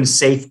human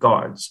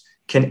safeguards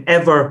can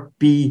ever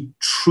be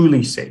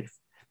truly safe.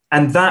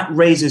 And that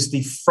raises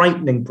the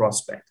frightening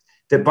prospect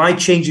that by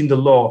changing the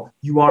law,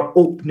 you are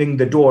opening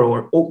the door,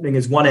 or opening,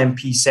 as one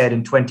MP said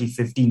in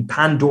 2015,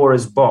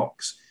 Pandora's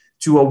box,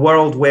 to a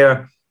world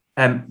where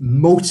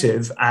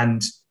motive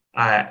and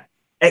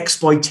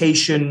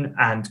exploitation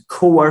and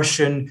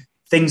coercion,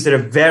 things that are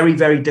very,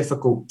 very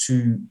difficult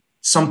to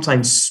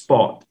sometimes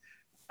spot,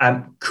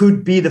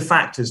 could be the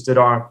factors that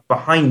are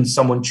behind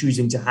someone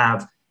choosing to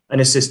have an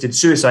assisted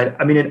suicide.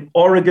 I mean, in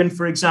Oregon,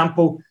 for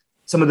example,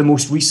 some of the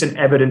most recent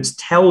evidence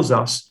tells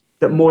us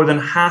that more than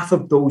half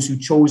of those who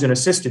chose an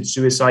assisted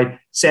suicide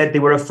said they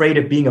were afraid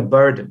of being a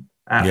burden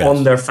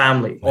on their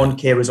family, on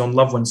carers, on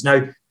loved ones.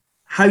 Now,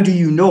 how do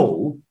you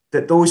know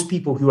that those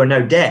people who are now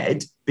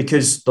dead,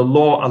 because the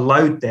law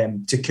allowed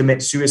them to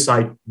commit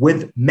suicide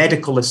with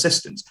medical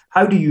assistance,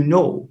 how do you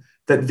know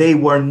that they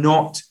were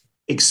not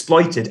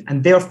exploited,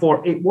 and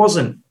therefore it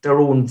wasn't their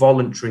own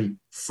voluntary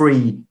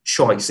free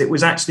choice? It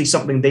was actually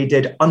something they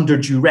did under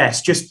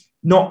duress, just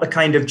not the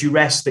kind of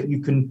duress that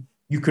you can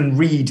you can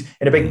read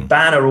in a big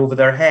banner over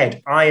their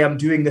head, I am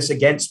doing this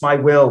against my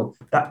will.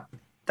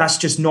 That's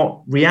just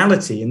not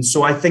reality. And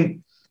so I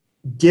think,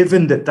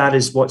 given that that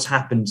is what's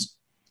happened,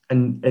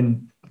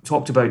 and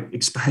talked about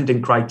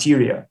expanding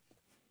criteria,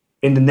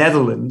 in the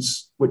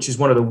Netherlands, which is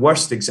one of the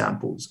worst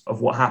examples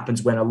of what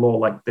happens when a law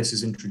like this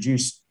is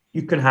introduced,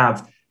 you can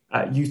have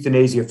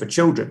euthanasia for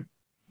children.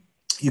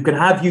 You can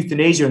have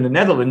euthanasia in the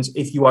Netherlands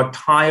if you are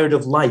tired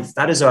of life.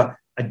 That is a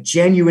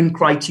genuine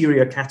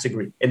criteria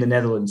category in the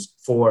Netherlands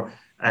for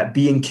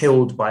being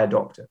killed by a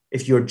doctor,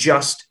 if you're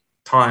just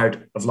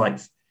tired of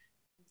life.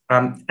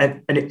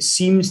 And it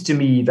seems to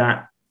me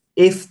that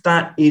if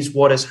that is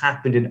what has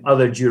happened in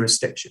other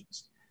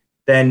jurisdictions,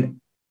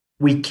 then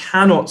we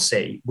cannot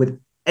say with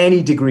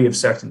any degree of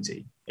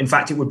certainty. In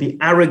fact, it would be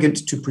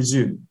arrogant to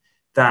presume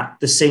that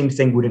the same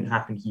thing wouldn't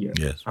happen here.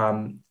 Yes.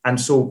 And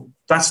so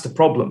that's the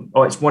problem,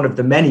 or it's one of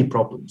the many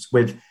problems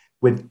with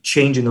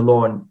changing the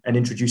law and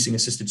introducing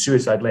assisted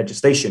suicide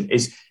legislation,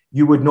 is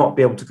you would not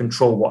be able to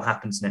control what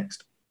happens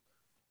next.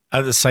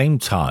 At the same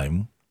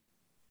time,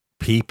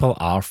 people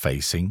are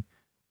facing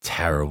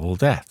terrible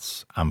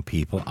deaths and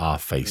people are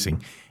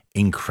facing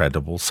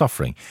incredible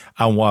suffering.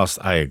 And whilst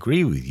I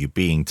agree with you,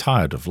 being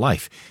tired of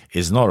life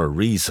is not a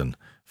reason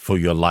for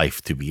your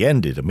life to be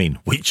ended. I mean,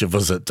 which of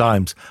us at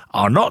times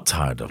are not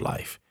tired of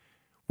life?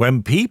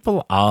 When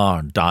people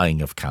are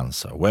dying of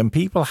cancer, when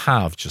people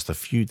have just a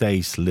few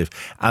days to live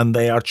and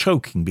they are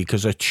choking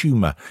because a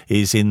tumour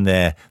is in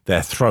their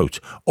throat,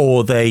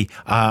 or they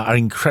are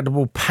in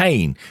incredible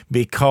pain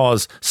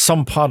because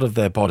some part of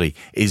their body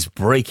is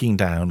breaking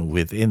down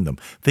within them,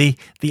 the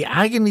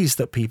agonies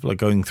that people are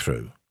going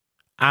through,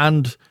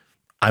 and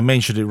I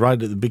mentioned it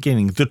right at the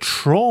beginning, the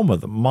trauma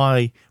that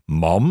my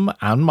mum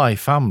and my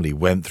family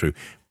went through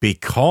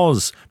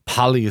because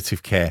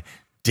palliative care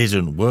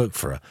didn't work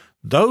for her.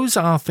 Those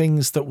are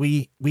things that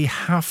we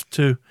have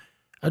to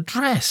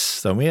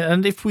address, don't we?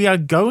 And if we are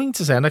going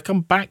to say, and I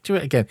come back to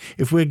it again,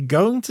 if we're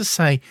going to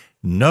say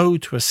no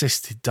to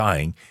assisted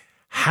dying,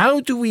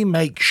 how do we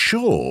make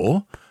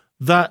sure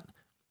that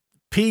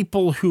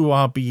people who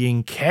are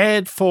being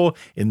cared for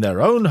in their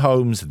own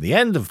homes at the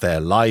end of their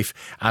life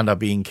and are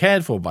being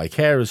cared for by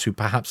carers who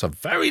perhaps have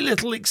very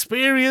little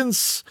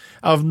experience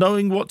of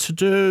knowing what to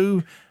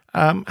do,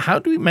 how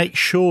do we make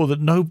sure that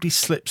nobody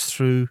slips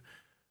through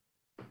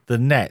the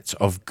net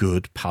of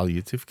good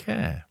palliative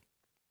care?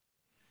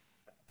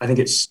 I think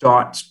it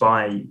starts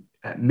by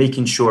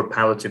making sure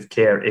palliative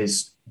care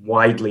is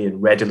widely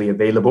and readily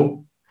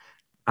available.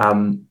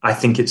 I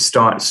think it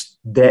starts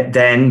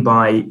then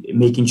by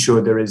making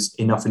sure there is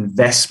enough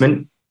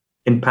investment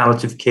in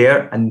palliative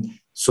care. And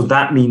so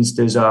that means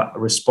there's a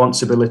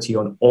responsibility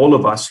on all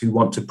of us who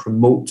want to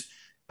promote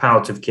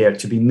palliative care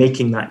to be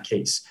making that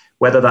case,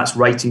 whether that's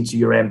writing to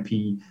your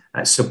MP,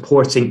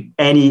 supporting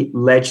any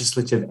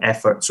legislative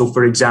effort. So,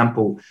 for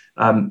example,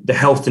 the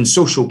Health and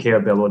Social Care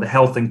Bill, or the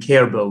Health and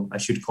Care Bill, I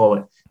should call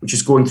it, which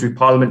is going through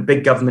Parliament,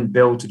 big government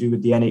bill to do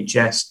with the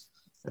NHS.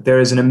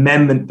 There is an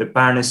amendment that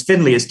Baroness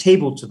Finlay has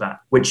tabled to that,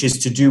 which is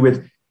to do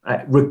with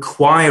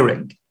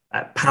requiring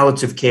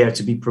palliative care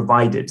to be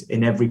provided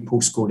in every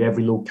postcode,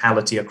 every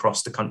locality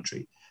across the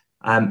country.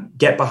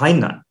 Get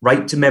behind that,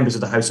 write to members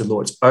of the House of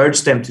Lords,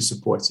 urge them to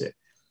support it.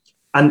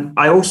 And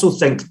I also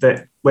think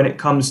that when it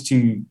comes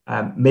to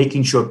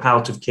making sure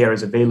palliative care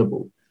is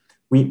available,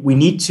 we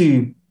need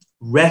to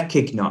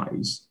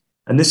recognise,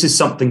 and this is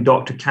something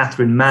Dr.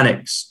 Catherine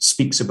Mannix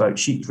speaks about.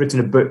 She's written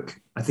a book,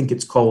 I think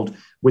it's called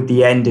With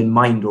the End in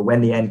Mind, or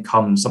When the End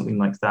Comes, something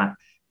like that.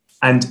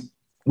 And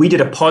we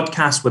did a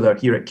podcast with her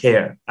here at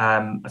CARE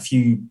a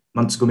few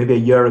months ago, maybe a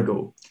year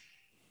ago.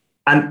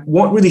 And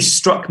what really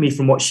struck me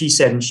from what she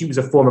said, and she was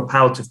a former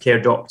palliative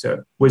care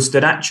doctor, was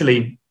that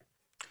actually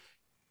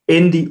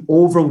in the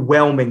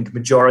overwhelming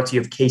majority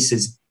of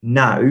cases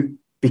now,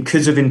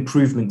 because of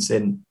improvements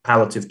in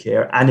palliative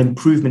care and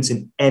improvements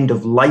in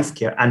end-of-life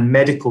care and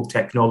medical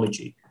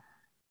technology,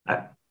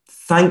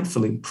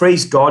 thankfully,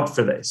 praise God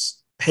for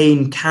this,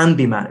 pain can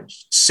be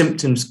managed,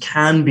 symptoms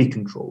can be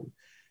controlled,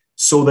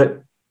 so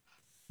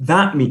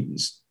that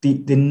means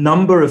the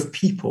number of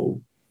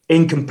people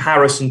in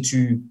comparison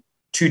to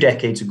 2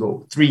 decades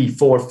ago, 3,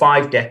 4,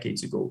 5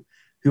 decades ago,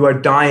 who are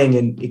dying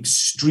in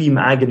extreme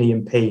agony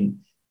and pain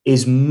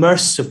is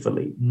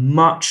mercifully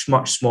much,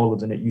 much smaller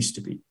than it used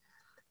to be.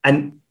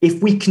 And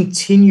if we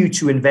continue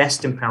to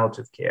invest in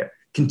palliative care,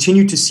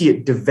 continue to see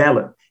it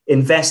develop,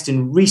 invest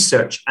in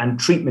research and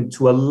treatment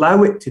to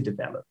allow it to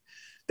develop,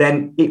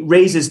 then it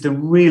raises the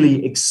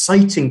really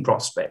exciting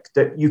prospect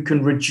that you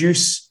can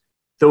reduce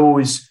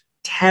those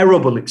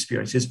terrible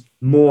experiences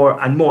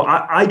more and more.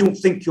 I don't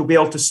think you'll be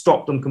able to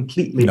stop them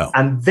completely. No.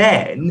 And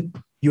then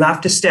you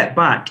have to step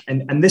back.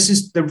 And this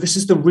is where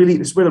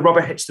the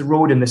rubber hits the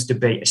road in this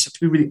debate. It's to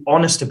be really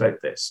honest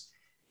about this.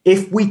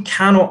 If we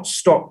cannot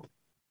stop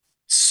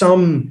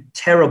some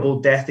terrible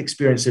death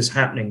experiences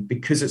happening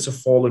because it's a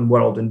fallen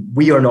world and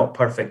we are not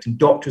perfect and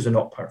doctors are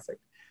not perfect,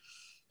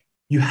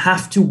 you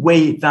have to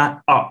weigh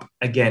that up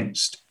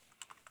against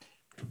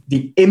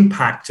the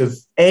impact of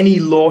any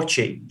law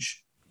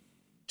change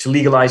to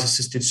legalize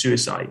assisted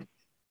suicide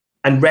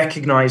and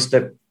recognize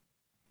that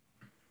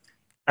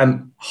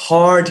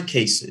hard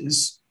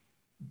cases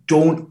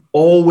don't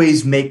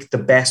always make the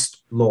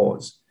best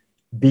laws,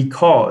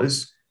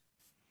 because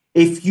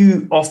if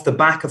you, off the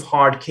back of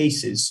hard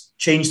cases,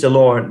 change the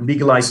law and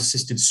legalize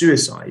assisted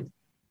suicide,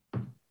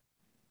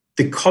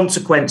 the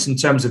consequence in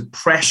terms of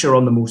pressure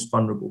on the most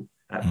vulnerable,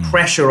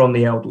 pressure on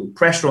the elderly,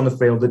 pressure on the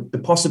frail,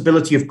 the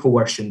possibility of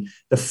coercion,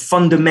 the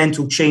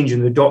fundamental change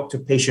in the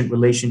doctor-patient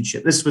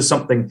relationship. This was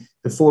something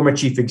the former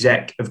chief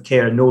exec of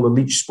CARE, Nola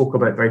Leach, spoke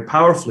about very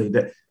powerfully,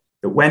 that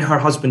when her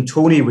husband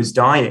Tony was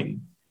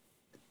dying,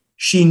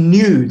 she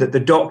knew that the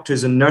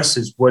doctors and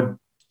nurses were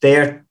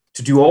there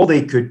to do all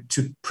they could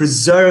to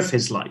preserve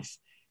his life,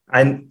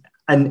 and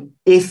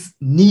if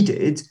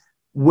needed,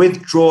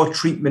 withdraw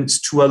treatments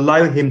to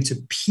allow him to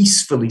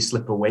peacefully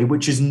slip away,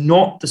 which is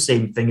not the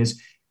same thing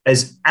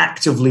as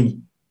actively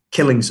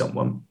killing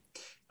someone.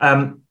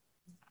 And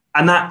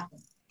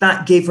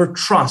that gave her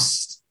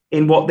trust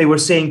in what they were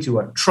saying to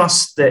her,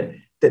 trust that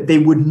they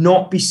would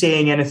not be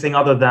saying anything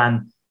other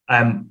than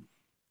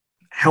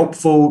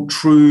helpful,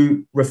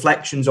 true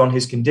reflections on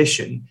his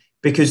condition,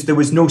 because there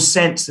was no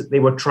sense that they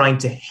were trying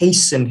to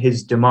hasten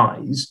his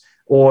demise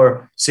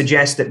or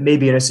suggest that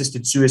maybe an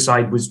assisted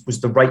suicide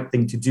was the right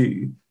thing to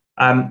do.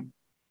 And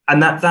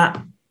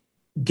that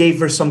gave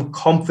her some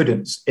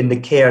confidence in the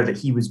care that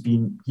he was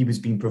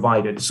being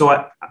provided. So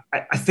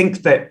I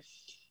think that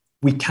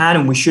we can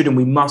and we should and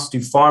we must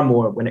do far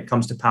more when it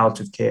comes to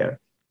palliative care.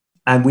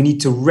 And we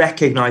need to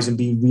recognize and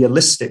be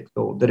realistic,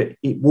 though, that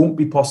it won't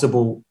be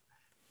possible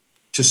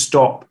to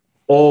stop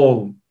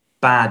all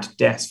bad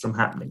deaths from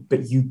happening.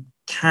 But you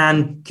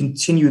can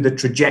continue the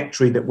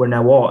trajectory that we're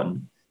now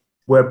on,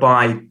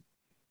 whereby,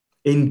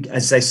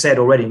 as I said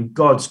already, in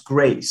God's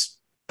grace,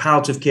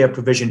 palliative care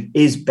provision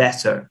is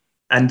better.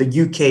 And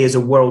the UK is a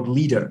world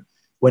leader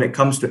when it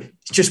comes to it.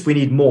 It's just we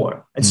need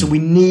more. And so we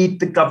need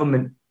the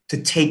government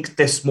to take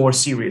this more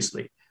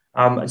seriously.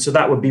 And so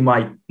that would be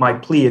my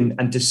plea,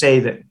 and to say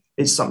that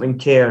it's something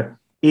CARE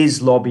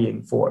is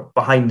lobbying for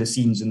behind the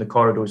scenes in the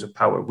corridors of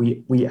power.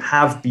 We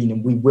have been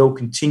and we will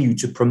continue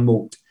to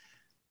promote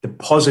the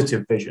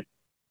positive vision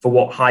for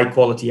what high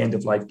quality end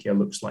of life care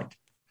looks like.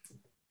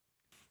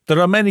 There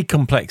are many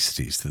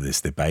complexities to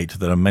this debate.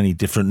 There are many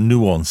different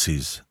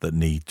nuances that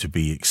need to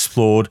be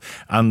explored,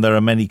 and there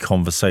are many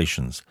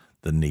conversations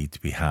that need to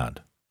be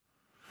had.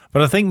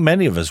 But I think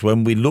many of us,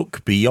 when we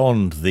look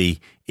beyond the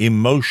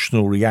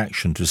emotional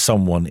reaction to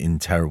someone in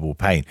terrible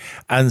pain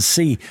and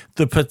see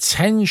the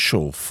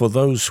potential for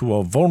those who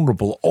are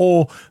vulnerable,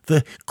 or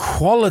the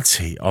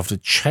quality of the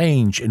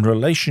change in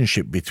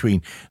relationship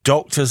between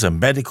doctors and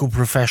medical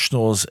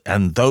professionals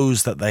and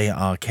those that they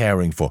are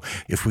caring for,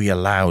 if we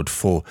allowed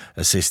for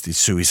assisted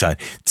suicide,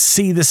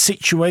 see the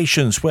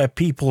situations where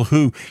people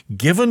who,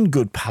 given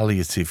good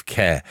palliative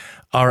care,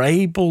 are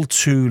able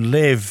to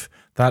live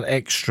that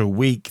extra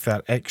week,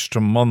 that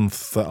extra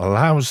month that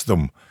allows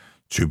them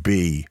to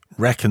be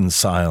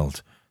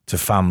reconciled to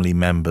family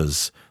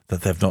members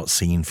that they've not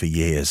seen for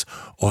years,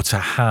 or to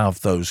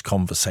have those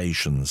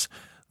conversations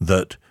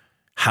that,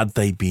 had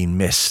they been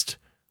missed,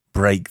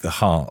 break the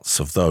hearts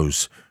of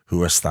those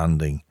who are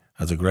standing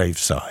at a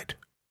graveside.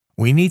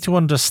 We need to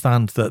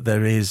understand that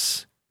there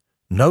is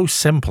no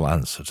simple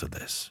answer to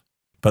this,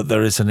 but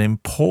there is an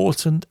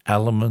important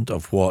element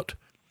of what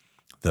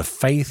the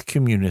faith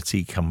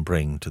community can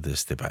bring to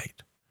this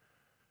debate.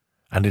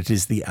 And it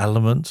is the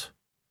element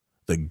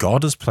that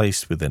God has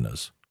placed within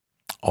us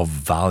of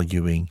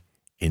valuing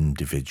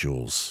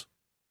individuals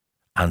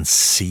and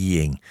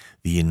seeing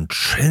the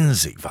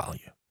intrinsic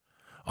value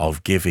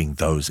of giving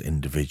those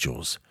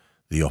individuals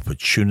the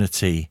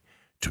opportunity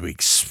to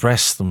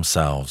express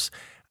themselves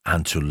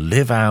and to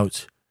live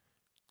out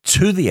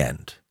to the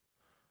end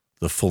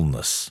the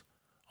fullness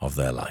of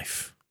their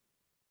life.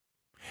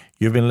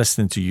 You've been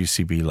listening to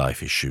UCB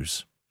Life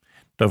Issues.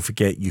 Don't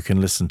forget you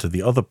can listen to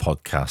the other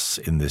podcasts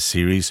in this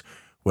series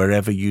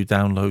wherever you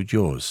download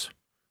yours.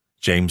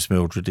 James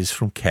Mildred is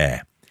from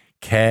CARE.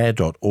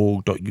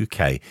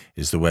 care.org.uk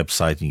is the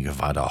website, and you can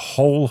find a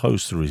whole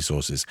host of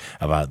resources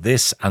about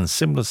this and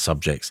similar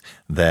subjects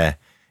there.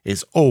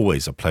 It's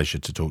always a pleasure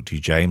to talk to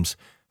you, James.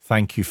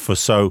 Thank you for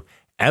so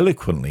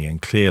eloquently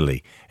and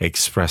clearly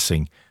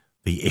expressing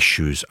the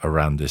issues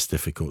around this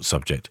difficult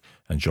subject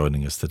and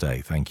joining us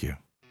today. Thank you.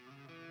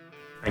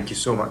 Thank you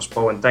so much,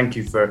 Paul, and thank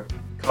you for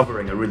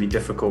covering a really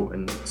difficult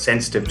and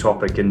sensitive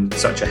topic in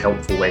such a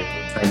helpful way.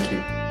 Thank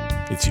you.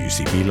 It's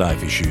UCB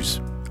Life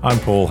Issues. I'm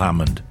Paul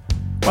Hammond.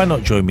 Why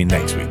not join me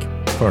next week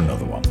for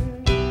another one?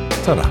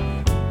 Ta-da.